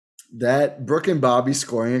 That Brook and Bobby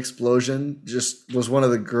scoring explosion just was one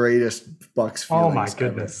of the greatest Bucks feelings. Oh my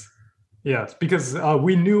goodness. Yes, because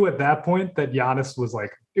we knew at that point that Giannis was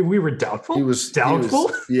we were doubtful. He was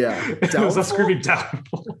doubtful. It was us screaming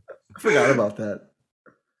doubtful. I forgot about that.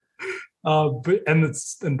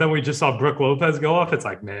 And then we just saw Brook Lopez go off. It's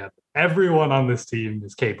man, everyone on this team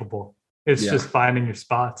is capable. It's just finding your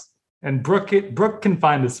spots, and Brook can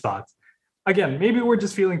find his spots. Again, maybe we're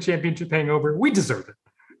just feeling championship hangover. We deserve it.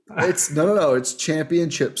 It's no. It's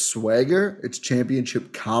championship swagger. It's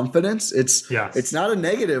championship confidence. It's not a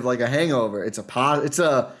negative like a hangover. It's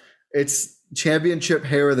championship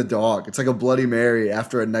hair of the dog. It's like a Bloody Mary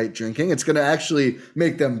after a night drinking. It's going to actually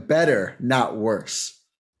make them better, not worse.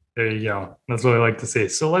 There you go. That's what I like to see.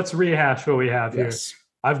 So let's rehash what we have here.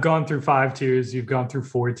 I've gone through 5 tiers. You've gone through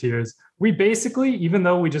 4 tiers. We basically, even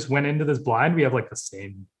though we just went into this blind, we have the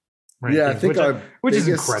same. Yeah, I think which is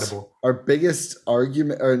incredible. Our biggest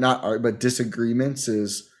argument, or not, but disagreements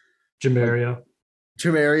is Jamario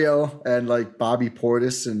and Bobby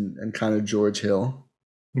Portis and kind of George Hill.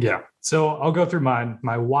 Yeah. So I'll go through mine.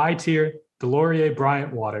 My Y tier: Delorier,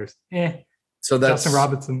 Bryant, Waters. So that's Justin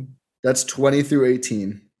Robinson. That's 20 through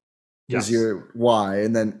 18. Yes. Is your Y,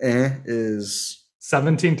 and then is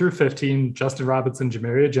 17 through 15. Justin Robinson,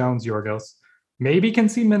 Jamario Jones, Yorgos. Maybe can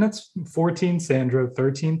see minutes, 14 Sandro,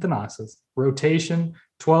 13 Thanasis. Rotation,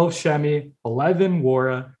 12 Shemi, 11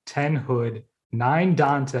 Wara, 10 Hood, 9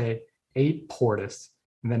 Dante, 8 Portis.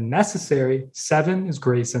 And then necessary, 7 is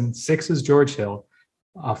Grayson, 6 is George Hill,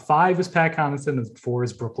 5 is Pat Connaughton, and 4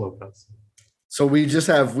 is Brook Lopez. So we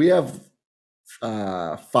have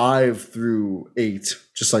 5 through 8,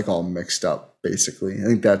 just all mixed up, basically. I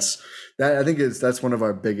think that's one of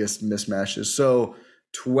our biggest mismatches. So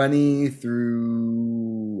 20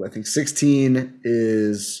 through 16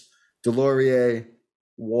 is Delorier,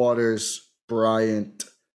 Waters, Bryant,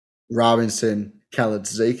 Robinson,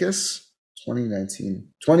 Kalaitzakis.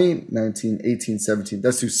 2019, 18, 17.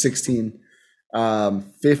 That's through 16.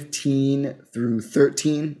 15 through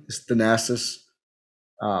 13 is Thanasis,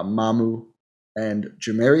 Mamu, and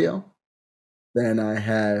Jamario. Then I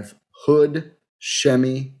have Hood,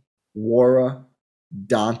 Shemi, Wara,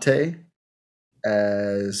 Dante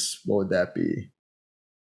as, what would that be?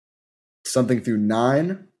 Something through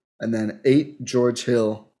 9, and then 8, George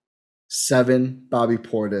Hill, 7, Bobby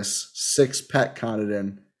Portis, 6, Pat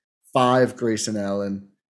Connaughton, 5, Grayson Allen,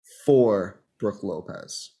 4, Brook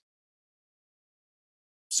Lopez.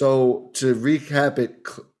 So to recap it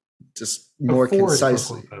just more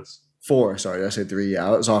concisely. 4. Sorry, did I say 3? Yeah,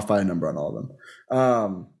 I was off by a number on all of them.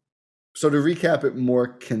 So to recap it more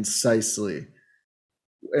concisely,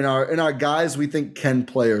 in our guys we think can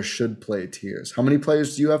play or should play tiers. How many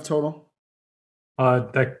players do you have total?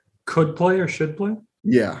 That could play or should play?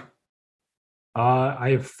 Yeah.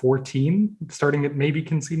 I have 14, starting at maybe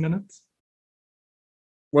concede minutes.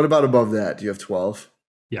 What about above that? Do you have 12?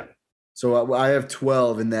 Yeah. So I have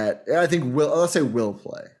 12 in that. I think let's say will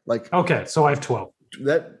play. Like, okay, so I have 12.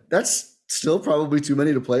 That's still probably too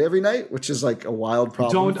many to play every night, which is like a wild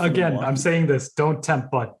problem. I'm saying this, don't tempt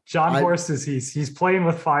Bud. John Horst he's playing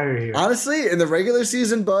with fire here. Honestly, in the regular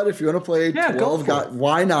season, Bud, if you want to play 12 guys,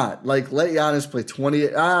 why not? Like, let Giannis play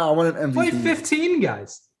 20. I want an MVP. Play 15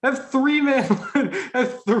 guys. Have 3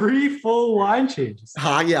 full line changes.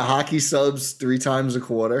 Hockey subs 3 times a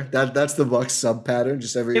quarter. That's the Bucks sub pattern.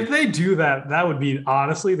 Just if they do that, that would be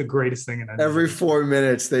honestly the greatest thing in NBA. Every 4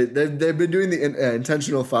 minutes. They've been doing the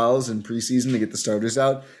intentional fouls in preseason to get the starters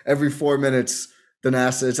out. Every 4 minutes,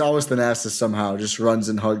 it's always Thanasis somehow just runs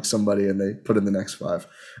and hugs somebody and they put in the next 5.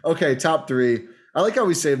 Okay, top 3. I like how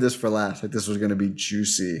we saved this for last. Like this was going to be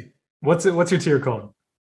juicy. What's your tier called?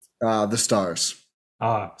 The Stars.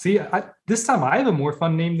 See, this time I have a more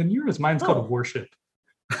fun name than yours. Mine's called Worship.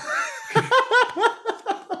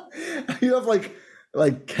 You have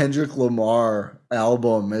like Kendrick Lamar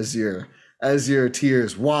album as your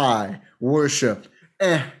tiers. Why? Worship.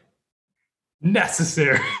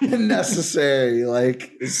 Necessary. Necessary.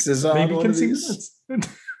 Like is on maybe one of these.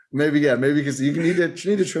 maybe because you need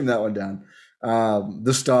to trim that one down.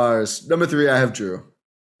 The Stars. Number 3, I have Drew.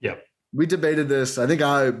 Yep. We debated this. I think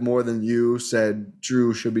I, more than you, said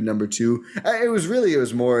Drew should be number 2. It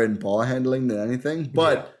was more in ball handling than anything,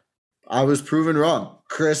 but I was proven wrong.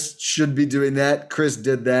 Chris should be doing that. Chris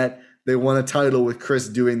did that. They won a title with Chris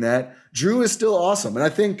doing that. Drew is still awesome. And I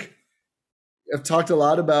think I've talked a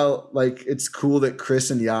lot about, like, it's cool that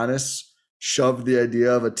Chris and Giannis shoved the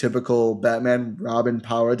idea of a typical Batman-Robin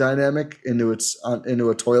power dynamic into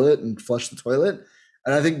a toilet and flushed the toilet.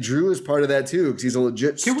 And I think Drew is part of that too, because he's a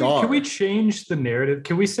legit star. Can we change the narrative?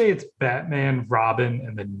 Can we say it's Batman, Robin,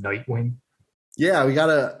 and then Nightwing? Yeah, we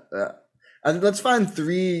gotta. Let's find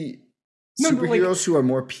 3 superheroes who are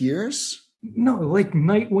more peers. No, like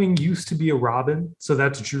Nightwing used to be a Robin, so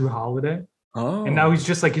that's Drew Holiday. Oh, and now he's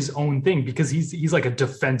just like his own thing because he's like a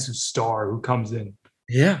defensive star who comes in.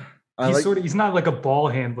 Yeah, he's not like a ball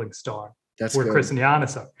handling star. That's where good. Chris and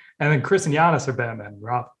Giannis are, and then Chris and Giannis are Batman and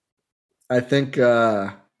Robin. I think,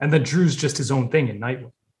 and then Drew's just his own thing in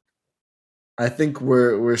Nightwing. I think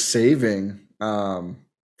we're saving.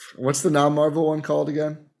 What's the non-Marvel one called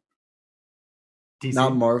again? DC.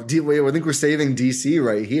 Not Marvel. Wait, I think we're saving DC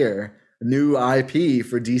right here. A new IP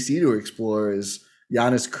for DC to explore is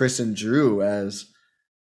Giannis, Chris, and Drew as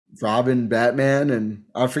Robin, Batman, and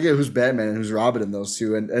I forget who's Batman and who's Robin in those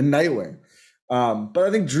 2, and Nightwing. But I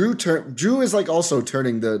think Drew is like also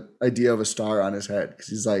turning the idea of a star on his head because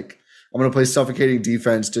he's like, I'm going to play suffocating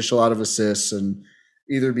defense, dish a lot of assists, and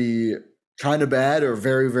either be kind of bad or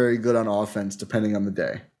very, very good on offense, depending on the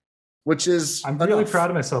day. Which is I'm really proud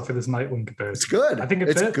of myself for this Nightwing comparison. It's good. I think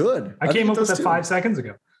it's good. I came up with that 5 seconds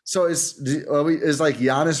ago. So is like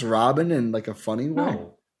Giannis Robin in like a funny way?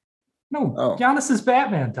 No. Oh. Giannis is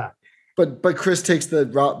Batman time. But Chris takes the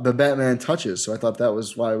Batman touches, so I thought that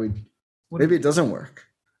was why maybe it doesn't work.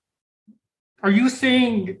 Are you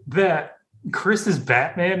saying that Chris is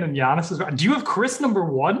Batman and Giannis is... Do you have Chris number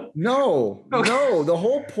 1? No. Okay. No, the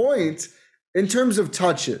whole point in terms of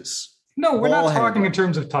touches. No, we're not talking in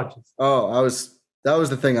terms of touches. Oh, that was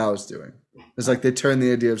the thing I was doing. It's like they turned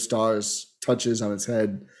the idea of stars touches on its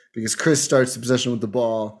head because Chris starts the possession with the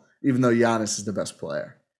ball, even though Giannis is the best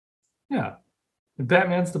player. Yeah.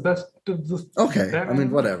 Batman's the best. Okay. Batman. I mean,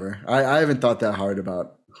 whatever. I haven't thought that hard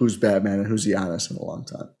about who's Batman and who's Giannis in a long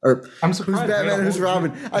time. Or I'm surprised who's Batman and who's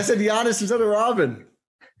Robin. I said Giannis instead of Robin.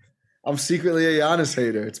 I'm secretly a Giannis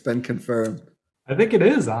hater. It's been confirmed. I think it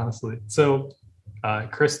is, honestly. So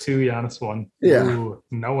Chris 2, Giannis 1. Yeah. Ooh,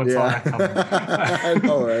 no one saw that coming. I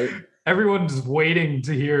know, right? Everyone's waiting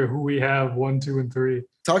to hear who we have 1, 2, and 3.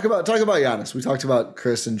 Talk about Giannis. We talked about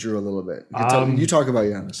Chris and Drew a little bit. You talk about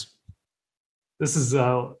Giannis. This is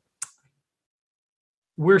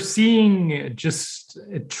we're seeing just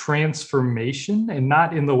a transformation, and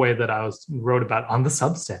not in the way that I wrote about on the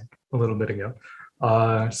Substack a little bit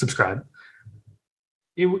ago. Subscribe.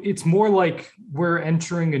 It's more like we're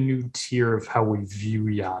entering a new tier of how we view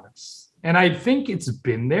Giannis. And I think it's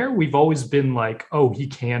been there. We've always been like, oh, he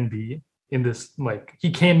can be in this, like,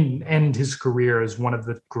 he can end his career as one of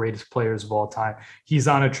the greatest players of all time. He's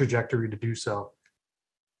on a trajectory to do so.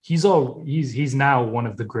 he's now one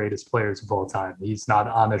of the greatest players of all time. He's not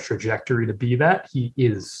on a trajectory to be that. He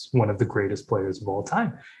is one of the greatest players of all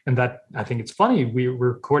time. And that, I think it's funny. We're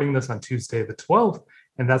recording this on Tuesday the 12th,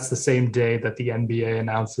 and that's the same day that the NBA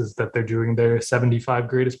announces that they're doing their 75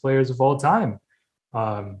 greatest players of all time.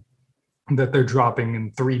 That they're dropping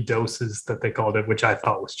in 3 doses that they called it, which I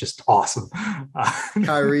thought was just awesome.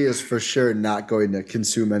 Kyrie is for sure not going to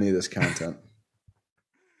consume any of this content.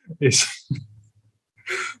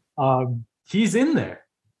 He's in there.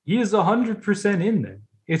 He is 100% in there.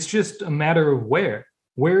 It's just a matter of where.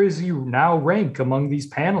 Where is he now rank among these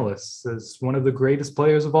panelists as one of the greatest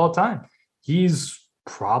players of all time? He's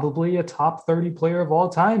probably a top 30 player of all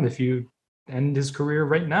time if you end his career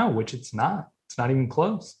right now, which it's not. It's not even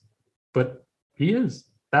close. But he is.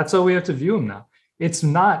 That's how we have to view him now. It's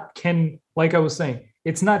not like I was saying,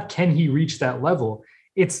 it's not can he reach that level.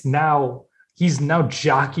 It's now he's now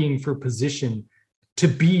jockeying for position to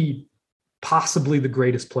be possibly the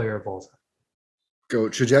greatest player of all time. Go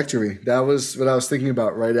trajectory. That was what I was thinking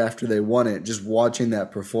about right after they won it. Just watching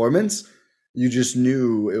that performance, you just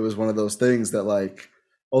knew it was one of those things that like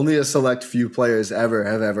only a select few players have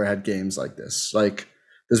ever had games like this. Like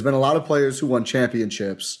there's been a lot of players who won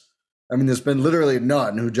championships. I mean, there's been literally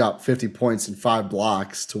none who dropped 50 points and 5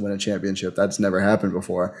 blocks to win a championship. That's never happened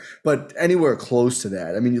before. But anywhere close to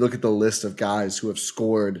that. I mean, you look at the list of guys who have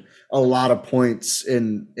scored a lot of points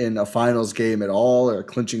in a finals game at all or a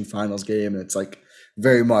clinching finals game. And it's like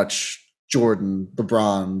very much Jordan,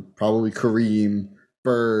 LeBron, probably Kareem,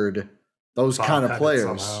 Bird, those Bob kind of Pettit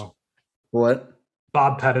players. somehow. What?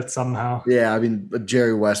 Bob Pettit somehow. Yeah, I mean,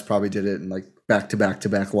 Jerry West probably did it in like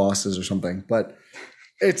back-to-back losses or something. But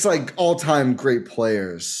it's like all-time great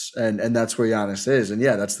players, and that's where Giannis is. And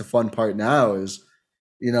yeah, that's the fun part now is,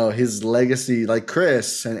 you know, his legacy, like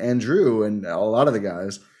Chris and Andrew and a lot of the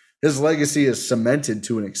guys, his legacy is cemented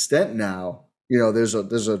to an extent now. You know, there's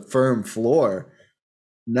a firm floor.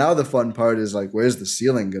 Now the fun part is like, where's the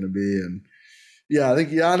ceiling going to be? And yeah, I think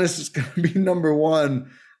Giannis is going to be number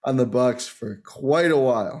 1 on the Bucks for quite a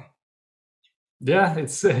while. Yeah,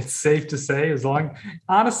 it's safe to say as long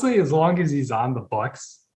as he's on the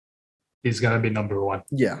Bucks, he's gonna be number 1.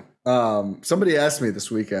 Yeah. Somebody asked me this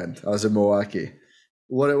weekend. I was in Milwaukee.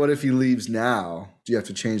 What if he leaves now? Do you have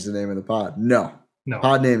to change the name of the pod? No.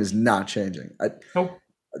 Pod name is not changing. Nope.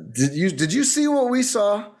 Did you see what we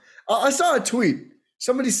saw? I saw a tweet.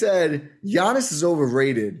 Somebody said Giannis is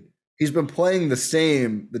overrated. He's been playing the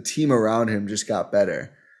same. The team around him just got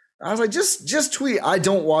better. I was like, just tweet. I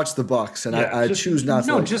don't watch the Bucks, and I choose not to.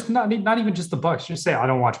 No, just not even just the Bucks. Just say I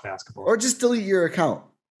don't watch basketball, or just delete your account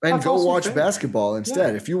and go watch basketball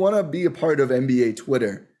instead. Yeah. If you want to be a part of NBA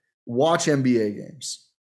Twitter, watch NBA games.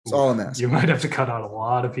 That's all I'm asking. You might have to cut out a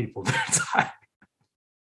lot of people that time.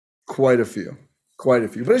 Quite a few,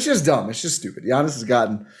 but it's just dumb. It's just stupid. Giannis has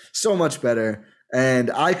gotten so much better,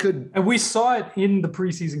 and we saw it in the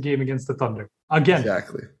preseason game against the Thunder again.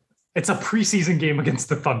 Exactly. It's a preseason game against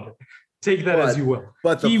the Thunder. Take that as you will.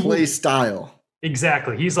 But the play style.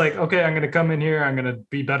 Exactly. He's like, okay, I'm going to come in here. I'm going to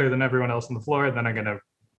be better than everyone else on the floor. And then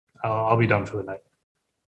I'll be done for the night.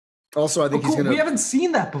 Also, I think he's going to. We haven't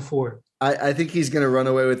seen that before. I think he's going to run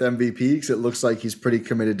away with MVP because it looks like he's pretty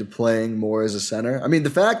committed to playing more as a center. I mean, the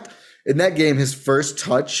fact in that game, his first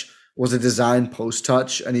touch was a designed post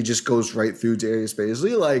touch, and he just goes right through Darius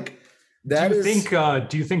Bazley. Like,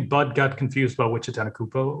 do you think Bud got confused about which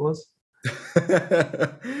Antetokounmpo it was?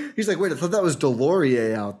 He's like, wait, I thought that was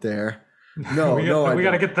Delorier out there. No, we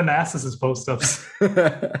got to get Thanasis' post-ups.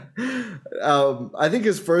 I think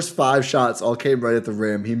his first 5 shots all came right at the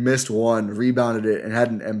rim. He missed one, rebounded it, and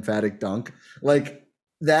had an emphatic dunk. Like,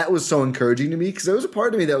 that was so encouraging to me because there was a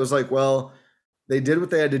part of me that was like, well, they did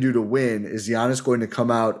what they had to do to win. Is Giannis going to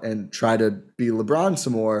come out and try to be LeBron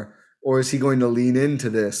some more, or is he going to lean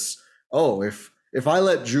into this? Oh, if I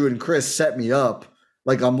let Drew and Chris set me up,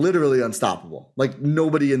 like I'm literally unstoppable. Like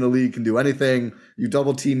nobody in the league can do anything. You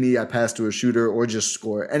double team me, I pass to a shooter or just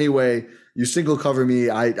score. Anyway, you single cover me,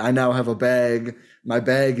 I now have a bag. My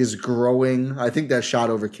bag is growing. I think that shot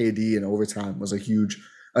over KD in overtime was a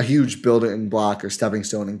huge building block or stepping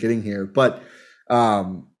stone in getting here. But I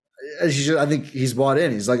think he's bought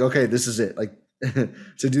in. He's like, okay, this is it. Like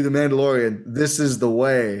to do the Mandalorian, this is the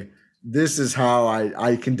way. This is how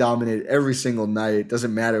I can dominate every single night. It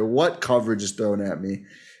doesn't matter what coverage is thrown at me.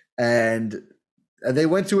 And they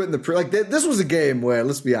went to it in this was a game where,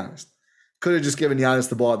 let's be honest, could have just given Giannis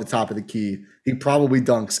the ball at the top of the key. He probably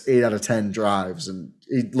dunks 8 out of 10 drives, and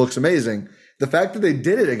he looks amazing. The fact that they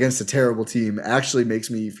did it against a terrible team actually makes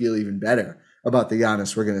me feel even better about the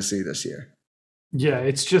Giannis we're going to see this year. Yeah,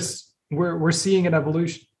 it's just we're seeing an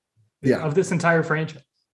evolution of this entire franchise.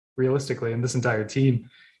 realistically, and this entire team,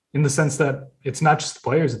 in the sense that it's not just the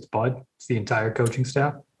players, it's Bud, it's the entire coaching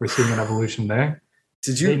staff. We're seeing an evolution there.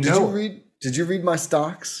 Did you read my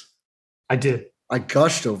stocks? I did. I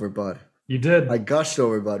gushed over Bud. You did. I gushed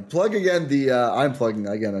over Bud. Plug again I'm plugging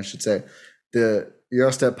again, I should say, the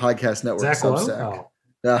Gyro Step Podcast Network Substack.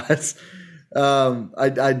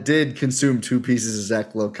 I did consume 2 pieces of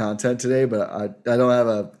Zach Lowe content today, but I don't have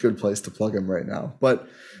a good place to plug him right now. But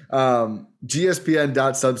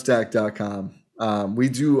gspn.substack.com. We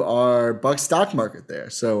do our Bucks stock market there.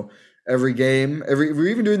 So every game, we're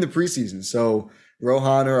even doing the preseason. So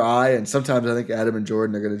Rohan or I, and sometimes I think Adam and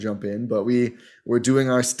Jordan are going to jump in, but we're doing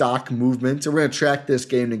our stock movement. So we're going to track this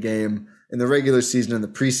game to game in the regular season and the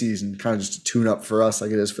preseason, kind of just a tune up for us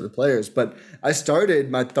like it is for the players. But I started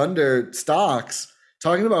my Thunder stocks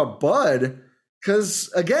talking about Bud because,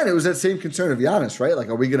 again, it was that same concern of Giannis, right? Like,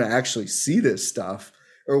 are we going to actually see this stuff?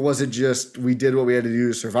 Or was it just we did what we had to do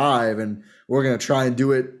to survive and we're going to try and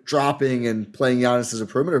do it dropping and playing Giannis as a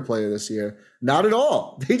perimeter player this year? Not at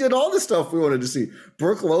all. They did all the stuff we wanted to see.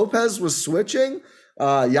 Brooke Lopez was switching.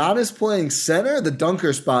 Giannis playing center, the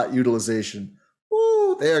dunker spot utilization.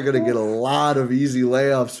 Ooh, they are going to get a lot of easy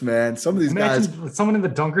layups, man. Some of these guys. Someone in the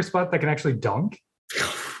dunker spot that can actually dunk?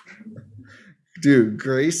 Dude,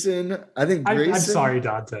 Grayson. I'm sorry,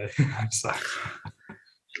 Dante. I'm sorry.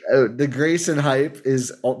 The Grayson hype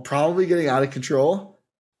is probably getting out of control.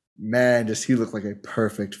 Man, does he look like a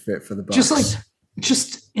perfect fit for the Bucks?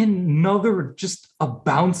 Just a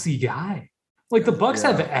bouncy guy. Like the Bucks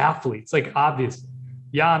have athletes, like obviously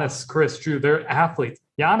Giannis, Chris, Drew, they're athletes.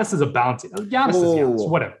 Giannis is a bouncy. Giannis is Giannis,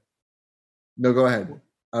 whatever. No, go ahead.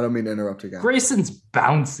 I don't mean to interrupt again. Grayson's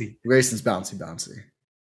bouncy. Bouncy.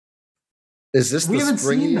 Is this the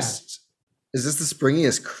springiest? Is this the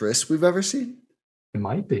springiest Chris we've ever seen? It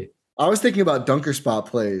might be. I was thinking about dunker spot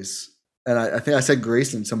plays, and I think I said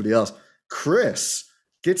Grayson, somebody else. Chris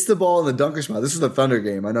gets the ball in the dunker spot. This was the Thunder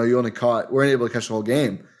game. I know you weren't able to catch the whole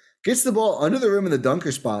game. Gets the ball under the rim in the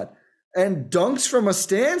dunker spot and dunks from a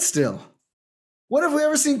standstill. What have we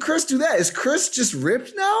ever seen Chris do that? Is Chris just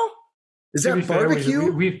ripped now? Is that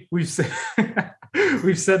barbecue? We've said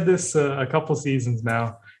we've said this a couple seasons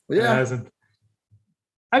now. Yeah. It hasn't.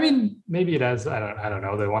 I mean, maybe it has. I don't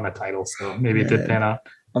know. They won a title, so maybe it did pan out.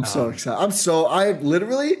 I'm so excited. I'm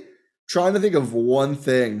literally trying to think of one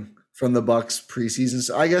thing from the Bucks preseason.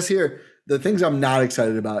 So I guess here, the things I'm not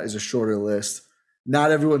excited about is a shorter list.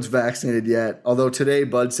 Not everyone's vaccinated yet, although today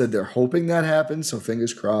Bud said they're hoping that happens, so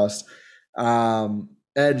fingers crossed. And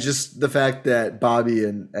just the fact that Bobby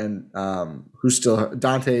and who's still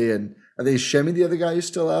Dante and I think Shemi, the other guy, who's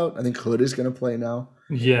still out. I think Hood is going to play now.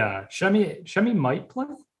 Yeah, Shemi might play.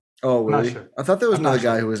 Oh, really? Sure. I thought there was another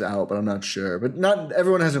guy who was out, but I'm not sure. But not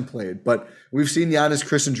everyone hasn't played. But we've seen Giannis,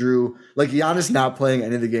 Chris, and Drew. Like Giannis not playing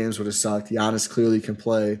any of the games would have sucked. Giannis clearly can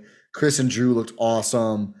play. Chris and Drew looked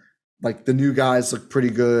awesome. Like the new guys look pretty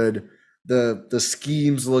good. The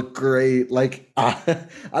schemes look great. Like I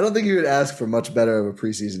don't think you could ask for much better of a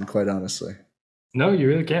preseason, quite honestly. No, you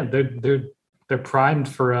really can't. They're primed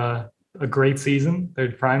for a great season.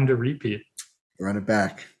 They're primed to repeat. Run it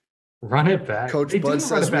back. Coach Bud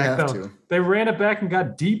says we have to. They ran it back and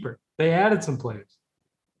got deeper. They added some players.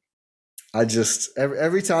 I just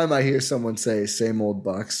every time I hear someone say "same old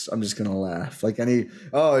Bucks," I'm just gonna laugh. Like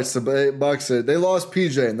it's the Bucks. They lost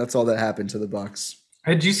PJ, and that's all that happened to the Bucks.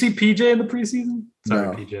 Hey, did you see PJ in the preseason? Sorry,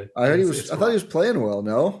 no. PJ. I heard I thought he was playing well.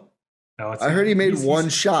 No, I heard he made one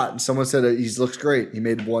shot, and someone said he looks great. He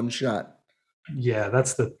made one shot. Yeah,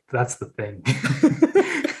 that's the thing.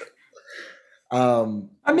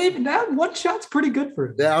 I mean, that one shot's pretty good for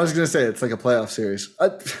him. Yeah, I was gonna say it's like a playoff series.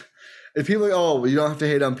 If people are like, you don't have to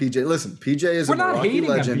hate on PJ. Listen, PJ is a Milwaukee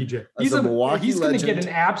legend. He's a Milwaukee legend. He's going to get an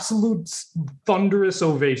absolute thunderous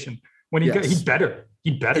ovation when he better.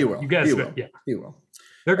 He better. He will. You guys, He will.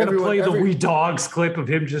 They're going to play the We Dogs clip of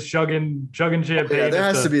him just chugging champagne. Yeah,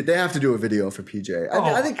 they have to do a video for PJ.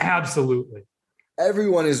 I think absolutely.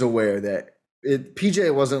 Everyone is aware that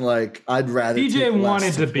PJ wasn't like I'd rather. PJ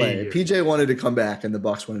wanted to be. PJ wanted to come back, and the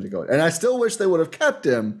Bucks wanted to go. And I still wish they would have kept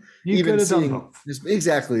him. Even seeing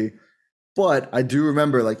exactly. But I do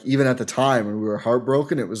remember, like, even at the time when we were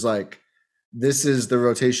heartbroken, it was like, this is the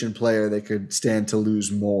rotation player they could stand to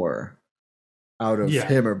lose more out of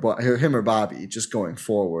him or Bobby just going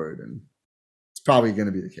forward. And it's probably going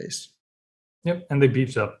to be the case. Yep. And they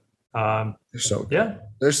beefed up. They're so good. Yeah.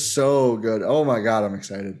 They're so good. Oh, my God. I'm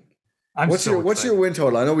excited. What's your win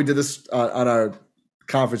total? I know we did this on our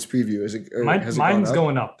conference preview. Mine's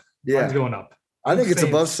going up. Yeah. Mine's going up. I think it's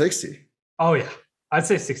above 60. Oh, yeah. I'd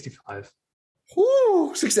say 65.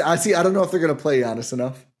 Woo, 60. I don't know if they're going to play Giannis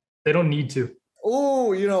enough. They don't need to.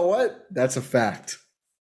 Oh, you know what? That's a fact.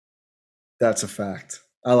 That's a fact.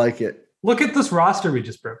 I like it. Look at this roster we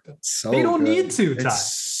just broke down. So they don't good. need to, Ty.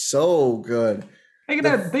 It's so good. They can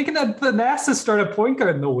have the NASA start a point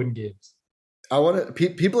guard and they'll win games.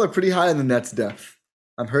 People are pretty high on the Nets' depth.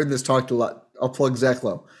 I've heard this talked a lot. I'll plug Zach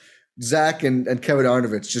Lowe. Zach and Kevin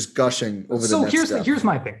Arnovich just gushing over the Nets. So here's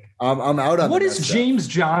my thing. I'm out on what the has James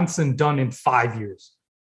Johnson done in 5 years?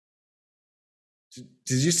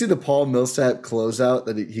 Did you see the Paul Millsap closeout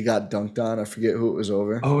that he got dunked on? I forget who it was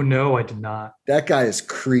over. Oh no, I did not. That guy is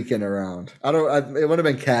creaking around. It would have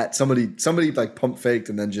been Cat. Somebody like pump faked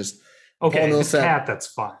and then just okay. Paul Millsap. Cat, that's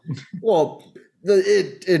fine. Well,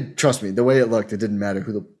 it trust me, the way it looked, it didn't matter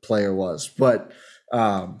who the player was. But it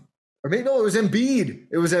was Embiid.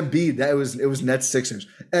 It was Embiid. It was Nets Sixers.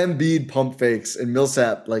 Embiid pump fakes and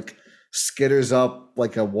Millsap like skitters up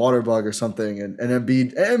like a water bug or something, and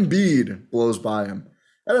Embiid blows by him.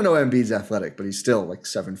 I don't know Embiid's athletic, but he's still like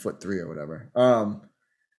 7'3" or whatever.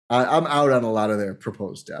 I'm out on a lot of their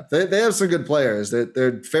proposed depth. They have some good players.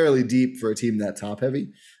 They're fairly deep for a team that top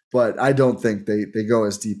heavy, but I don't think they go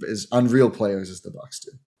as deep as on real players as the Bucks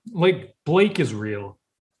do. Like Blake is real.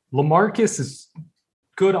 LaMarcus is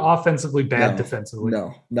good offensively, bad defensively.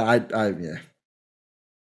 No, yeah.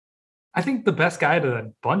 I think the best guy to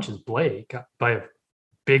that bunch is Blake by a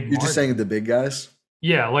big margin. You're just saying the big guys?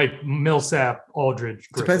 Yeah, like Millsap, Aldridge.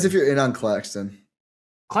 Griffin. Depends if you're in on Claxton.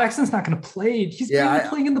 Claxton's not going to play. He's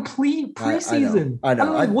playing in the preseason. I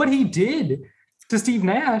know. I don't know what he did to Steve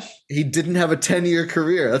Nash. He didn't have a 10-year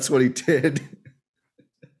career. That's what he did.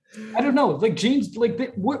 I don't know. Like James,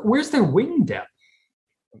 where's their wing depth?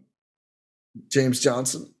 James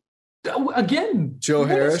Johnson. Again, Joe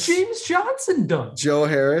Harris. What has James Johnson done? Joe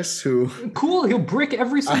Harris, who cool, he'll brick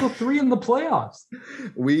every single three in the playoffs.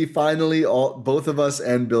 We finally, both of us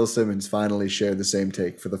and Bill Simmons finally share the same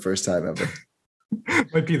take for the first time ever.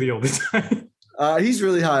 Might be the only time. He's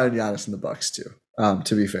really high on Giannis in the Bucks too,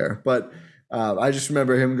 to be fair. But I just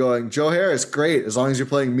remember him going, Joe Harris, great. As long as you're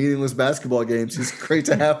playing meaningless basketball games, he's great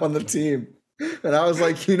to have on the team. And I was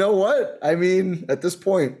like, you know what? I mean, at this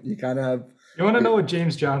point, you kind of have. You want to know what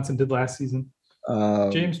James Johnson did last season?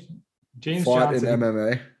 James fought Johnson in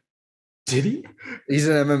MMA. Did he? He's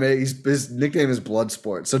in MMA. His nickname is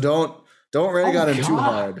Bloodsport. So don't rag on him too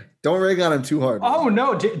hard. Don't rag on him too hard. Oh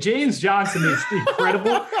no, James Johnson is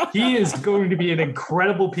incredible. He is going to be an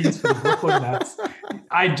incredible piece for the Brooklyn Nets.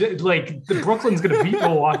 The Brooklyn's going to beat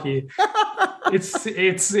Milwaukee.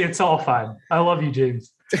 It's all fine. I love you,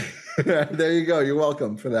 James. There you go. You're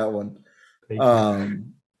welcome for that one. Thank you.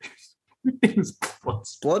 It was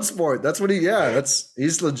Bloodsport. That's what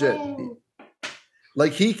he's legit.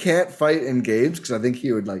 Like he can't fight in games because I think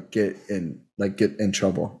he would get in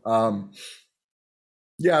trouble.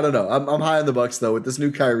 Yeah, I don't know. I'm high on the Bucks though with this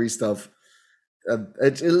new Kyrie stuff.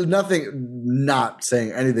 It's nothing. Not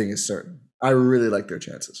saying anything is certain. I really like their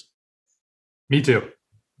chances. Me too.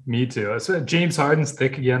 So James Harden's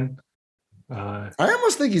thick again. I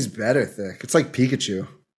almost think he's better thick. It's like Pikachu.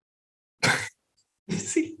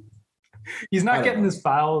 He's not getting his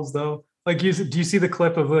fouls though. Do you see the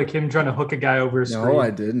clip of him trying to hook a guy over a screen? No, I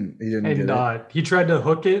didn't. He didn't get it. He tried to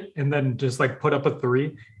hook it and then just put up a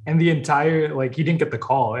three, and the entire he didn't get the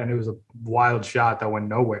call, and it was a wild shot that went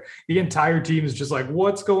nowhere. The entire team is just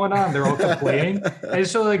what's going on? They're all complaining, and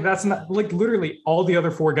so that's not literally all the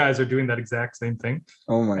other four guys are doing that exact same thing.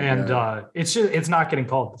 Oh my god! And it's not getting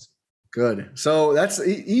called. Good. So that's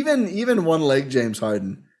even one leg James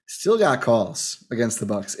Harden still got calls against the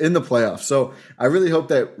Bucks in the playoffs. So I really hope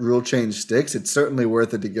that rule change sticks. It's certainly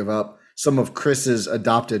worth it to give up some of Chris's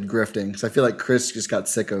adopted grifting, because I feel like Chris just got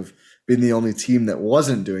sick of being the only team that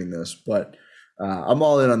wasn't doing this. But I'm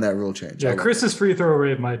all in on that rule change. Yeah, Chris's free throw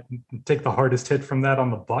rate might take the hardest hit from that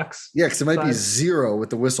on the Bucks. Yeah, because it might be 0 with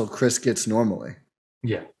the whistle Chris gets normally.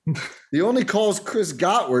 Yeah. The only calls Chris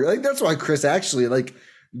got were that's why Chris actually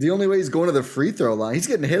the only way he's going to the free throw line, he's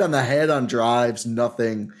getting hit on the head on drives,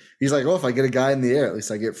 nothing. He's like, if I get a guy in the air, at least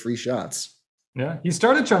I get free shots. Yeah, he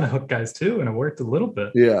started trying to hook guys too, and it worked a little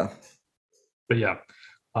bit. Yeah. But yeah,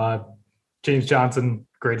 James Johnson,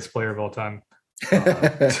 greatest player of all time.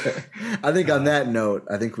 I think on that note,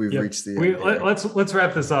 I think we've reached the end. Let's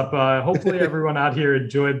wrap this up. Hopefully everyone out here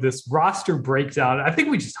enjoyed this roster breakdown. I think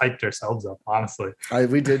we just hyped ourselves up, honestly.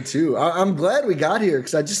 We did too. I'm glad we got here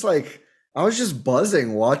because I was just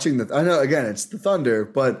buzzing watching I know again it's the Thunder,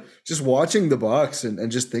 but just watching the Bucks and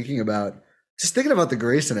just thinking about the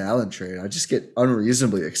Grayson Allen trade, I just get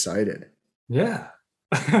unreasonably excited. Yeah.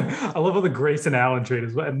 I love how the Grayson Allen trade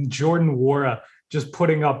is, and Jordan Nwora just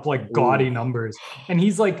putting up gaudy numbers, and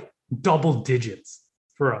he's double digits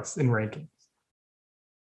for us in rankings.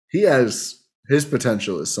 He has His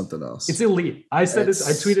potential is something else. It's elite. I said it.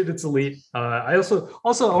 I tweeted it's elite. I also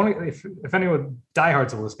I want to, if anyone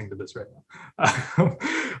diehards are listening to this right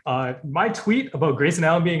now, my tweet about Grayson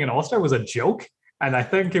Allen being an all-star was a joke, and I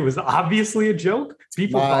think it was obviously a joke.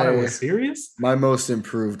 People thought it was serious. My most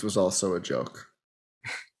improved was also a joke.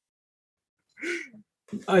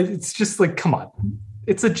 It's just like, come on,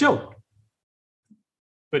 it's a joke.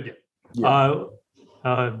 But yeah.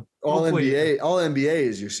 All NBA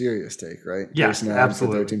is your serious take, right? Yes,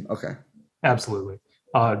 absolutely. Okay, absolutely.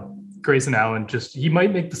 Grayson Allen, he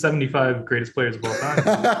might make the 75 greatest players of all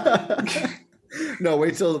time. No,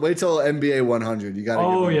 wait till NBA 100. You got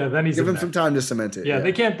to. Then he's give him some time to cement it. Yeah,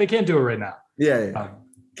 they can't do it right now. Yeah.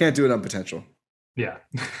 Can't do it on potential. Yeah.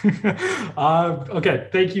 Okay.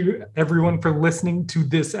 Thank you, everyone, for listening to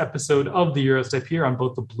this episode of the Gyro Step here on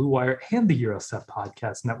both the Blue Wire and the Gyro Step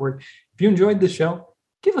Podcast Network. If you enjoyed the show,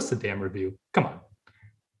 give us a damn review. Come on.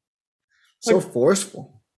 So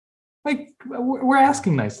forceful. Like, we're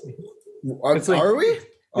asking nicely. Are we?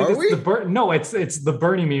 Are we? It's the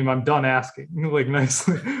Bernie meme. I'm done asking. Like,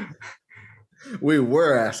 nicely. We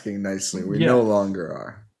were asking nicely. We no longer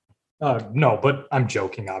are. No, but I'm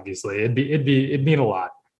joking. Obviously, it'd mean a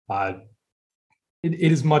lot. It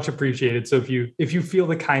is much appreciated. So if you feel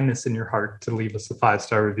the kindness in your heart to leave us a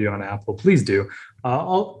 5-star review on Apple, please do.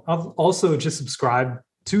 I'll also just subscribe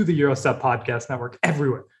to the Gyro Step Podcast Network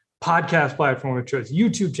everywhere. Podcast platform of choice,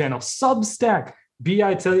 YouTube channel, Substack,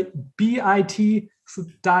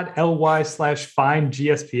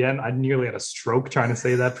 bit.ly/findgspn. I nearly had a stroke trying to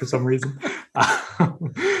say that for some reason.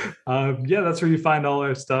 That's where you find all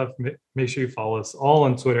our stuff. Make sure you follow us all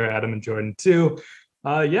on Twitter, Adam and Jordan too.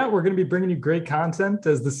 We're going to be bringing you great content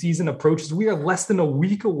as the season approaches. We are less than a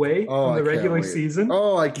week away from the regular season.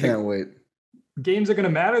 Oh, I can't wait. Games are going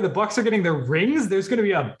to matter. The Bucks are getting their rings. There's going to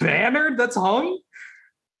be a banner that's hung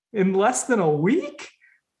in less than a week.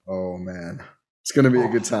 Oh, man. It's going to be a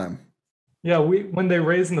good time. Yeah, when they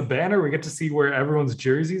raise in the banner, we get to see where everyone's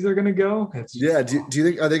jerseys are going to go. Do you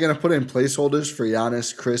think, are they going to put in placeholders for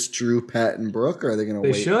Giannis, Chris, Drew, Pat, and Brooke, or are they going to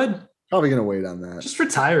wait? They should. Probably going to wait on that. Just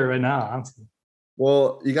retire right now, honestly.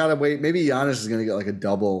 Well, you got to wait. Maybe Giannis is going to get like a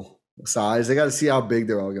double size. They got to see how big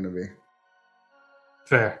they're all going to be.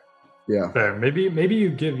 Fair. Yeah. Fair. Maybe you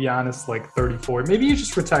give Giannis like 34. Maybe you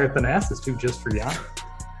just retire Thanasis too, just for Giannis.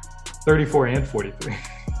 34 and 43.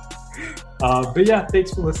 But yeah,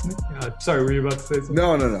 thanks for listening. Sorry, were you about to say something?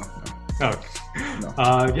 No. Okay.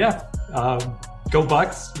 Go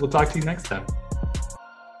Bucks. We'll talk to you next time.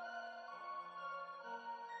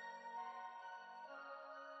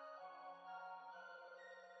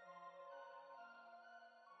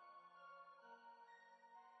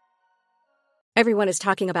 Everyone is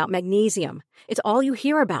talking about magnesium. It's all you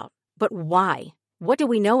hear about. But why? What do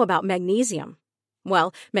we know about magnesium?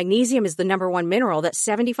 Well, magnesium is the number one mineral that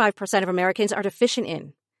 75% of Americans are deficient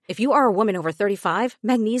in. If you are a woman over 35,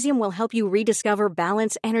 magnesium will help you rediscover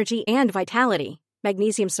balance, energy, and vitality.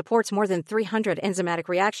 Magnesium supports more than 300 enzymatic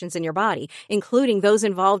reactions in your body, including those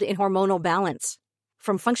involved in hormonal balance.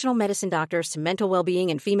 From functional medicine doctors to mental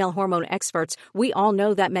well-being and female hormone experts, we all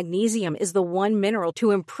know that magnesium is the one mineral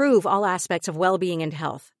to improve all aspects of well-being and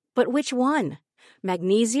health. But which one?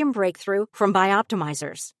 Magnesium Breakthrough from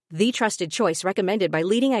Bioptimizers, the trusted choice recommended by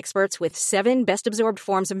leading experts with 7 best-absorbed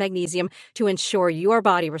forms of magnesium to ensure your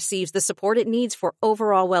body receives the support it needs for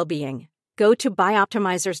overall well-being. Go to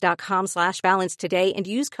bioptimizers.com/balance today and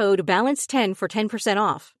use code BALANCE10 for 10%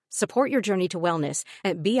 off. Support your journey to wellness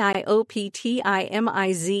at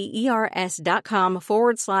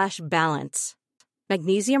bioptimizers.com/balance.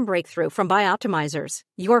 Magnesium Breakthrough from Bioptimizers,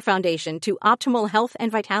 your foundation to optimal health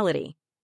and vitality.